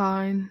 I'm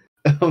fine.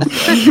 Head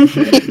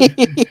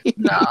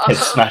Nah.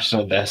 smashed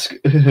on the desk.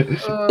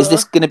 Is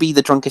this going to be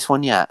the drunkest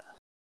one yet?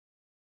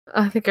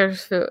 I think I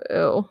just feel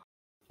ill.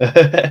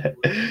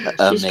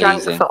 She's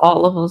drank Amazing. for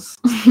all of us.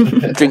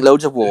 Drink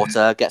loads of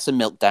water, get some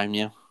milk down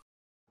you.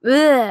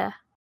 Ugh.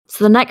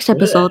 So the next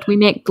episode, we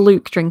make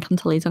Luke drink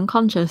until he's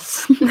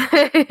unconscious.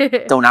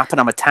 Don't happen,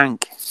 I'm a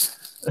tank.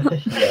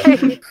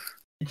 Yeah.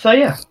 So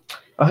yeah,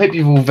 I hope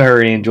you've all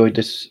very enjoyed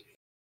this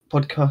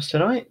podcast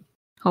tonight.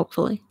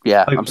 Hopefully.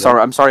 Yeah, Hopefully.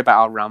 I'm sorry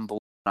about our ramble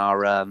and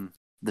our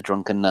the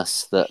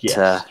drunkenness that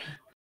Yes.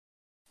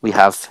 we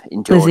have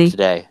endured Lizzie.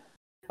 today.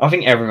 I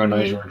think everyone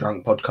knows we're a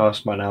drunk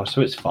podcast by now,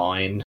 so it's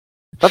fine.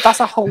 But that's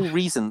the whole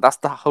reason. That's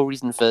the whole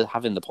reason for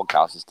having the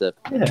podcast, is to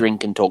Yeah.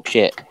 drink and talk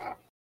shit.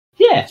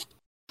 Yeah.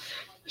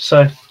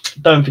 So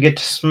don't forget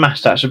to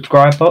smash that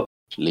subscribe button.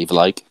 Leave a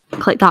like.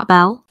 Click that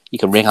bell. You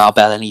can ring our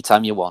bell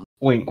anytime you want.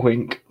 Wink,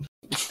 wink.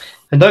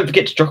 And don't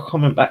forget to drop a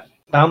comment back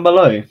down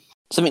below.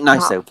 Something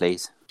nice Wow. though,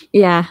 please.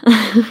 Yeah.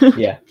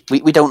 Yeah.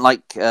 We don't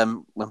like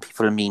when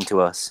people are mean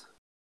to us.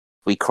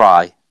 We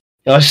cry.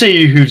 I see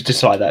you who's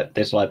decided that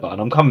dislike button.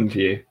 I'm coming for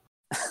you.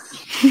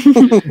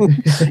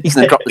 He's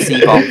gonna drop the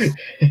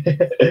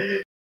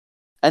C-bomb.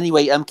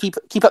 Anyway,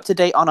 keep up to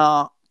date on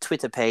our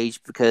Twitter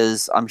page,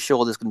 because I'm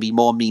sure there's going to be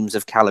more memes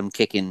of Callum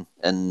kicking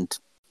and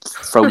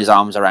throwing his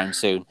arms around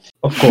soon.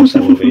 Of course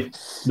there will be.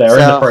 They're in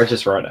the So-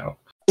 process right now.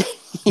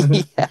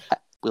 Yeah.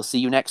 We'll see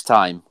you next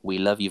time. We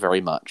love you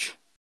very much.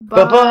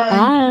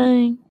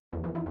 Bye-bye.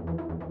 Bye.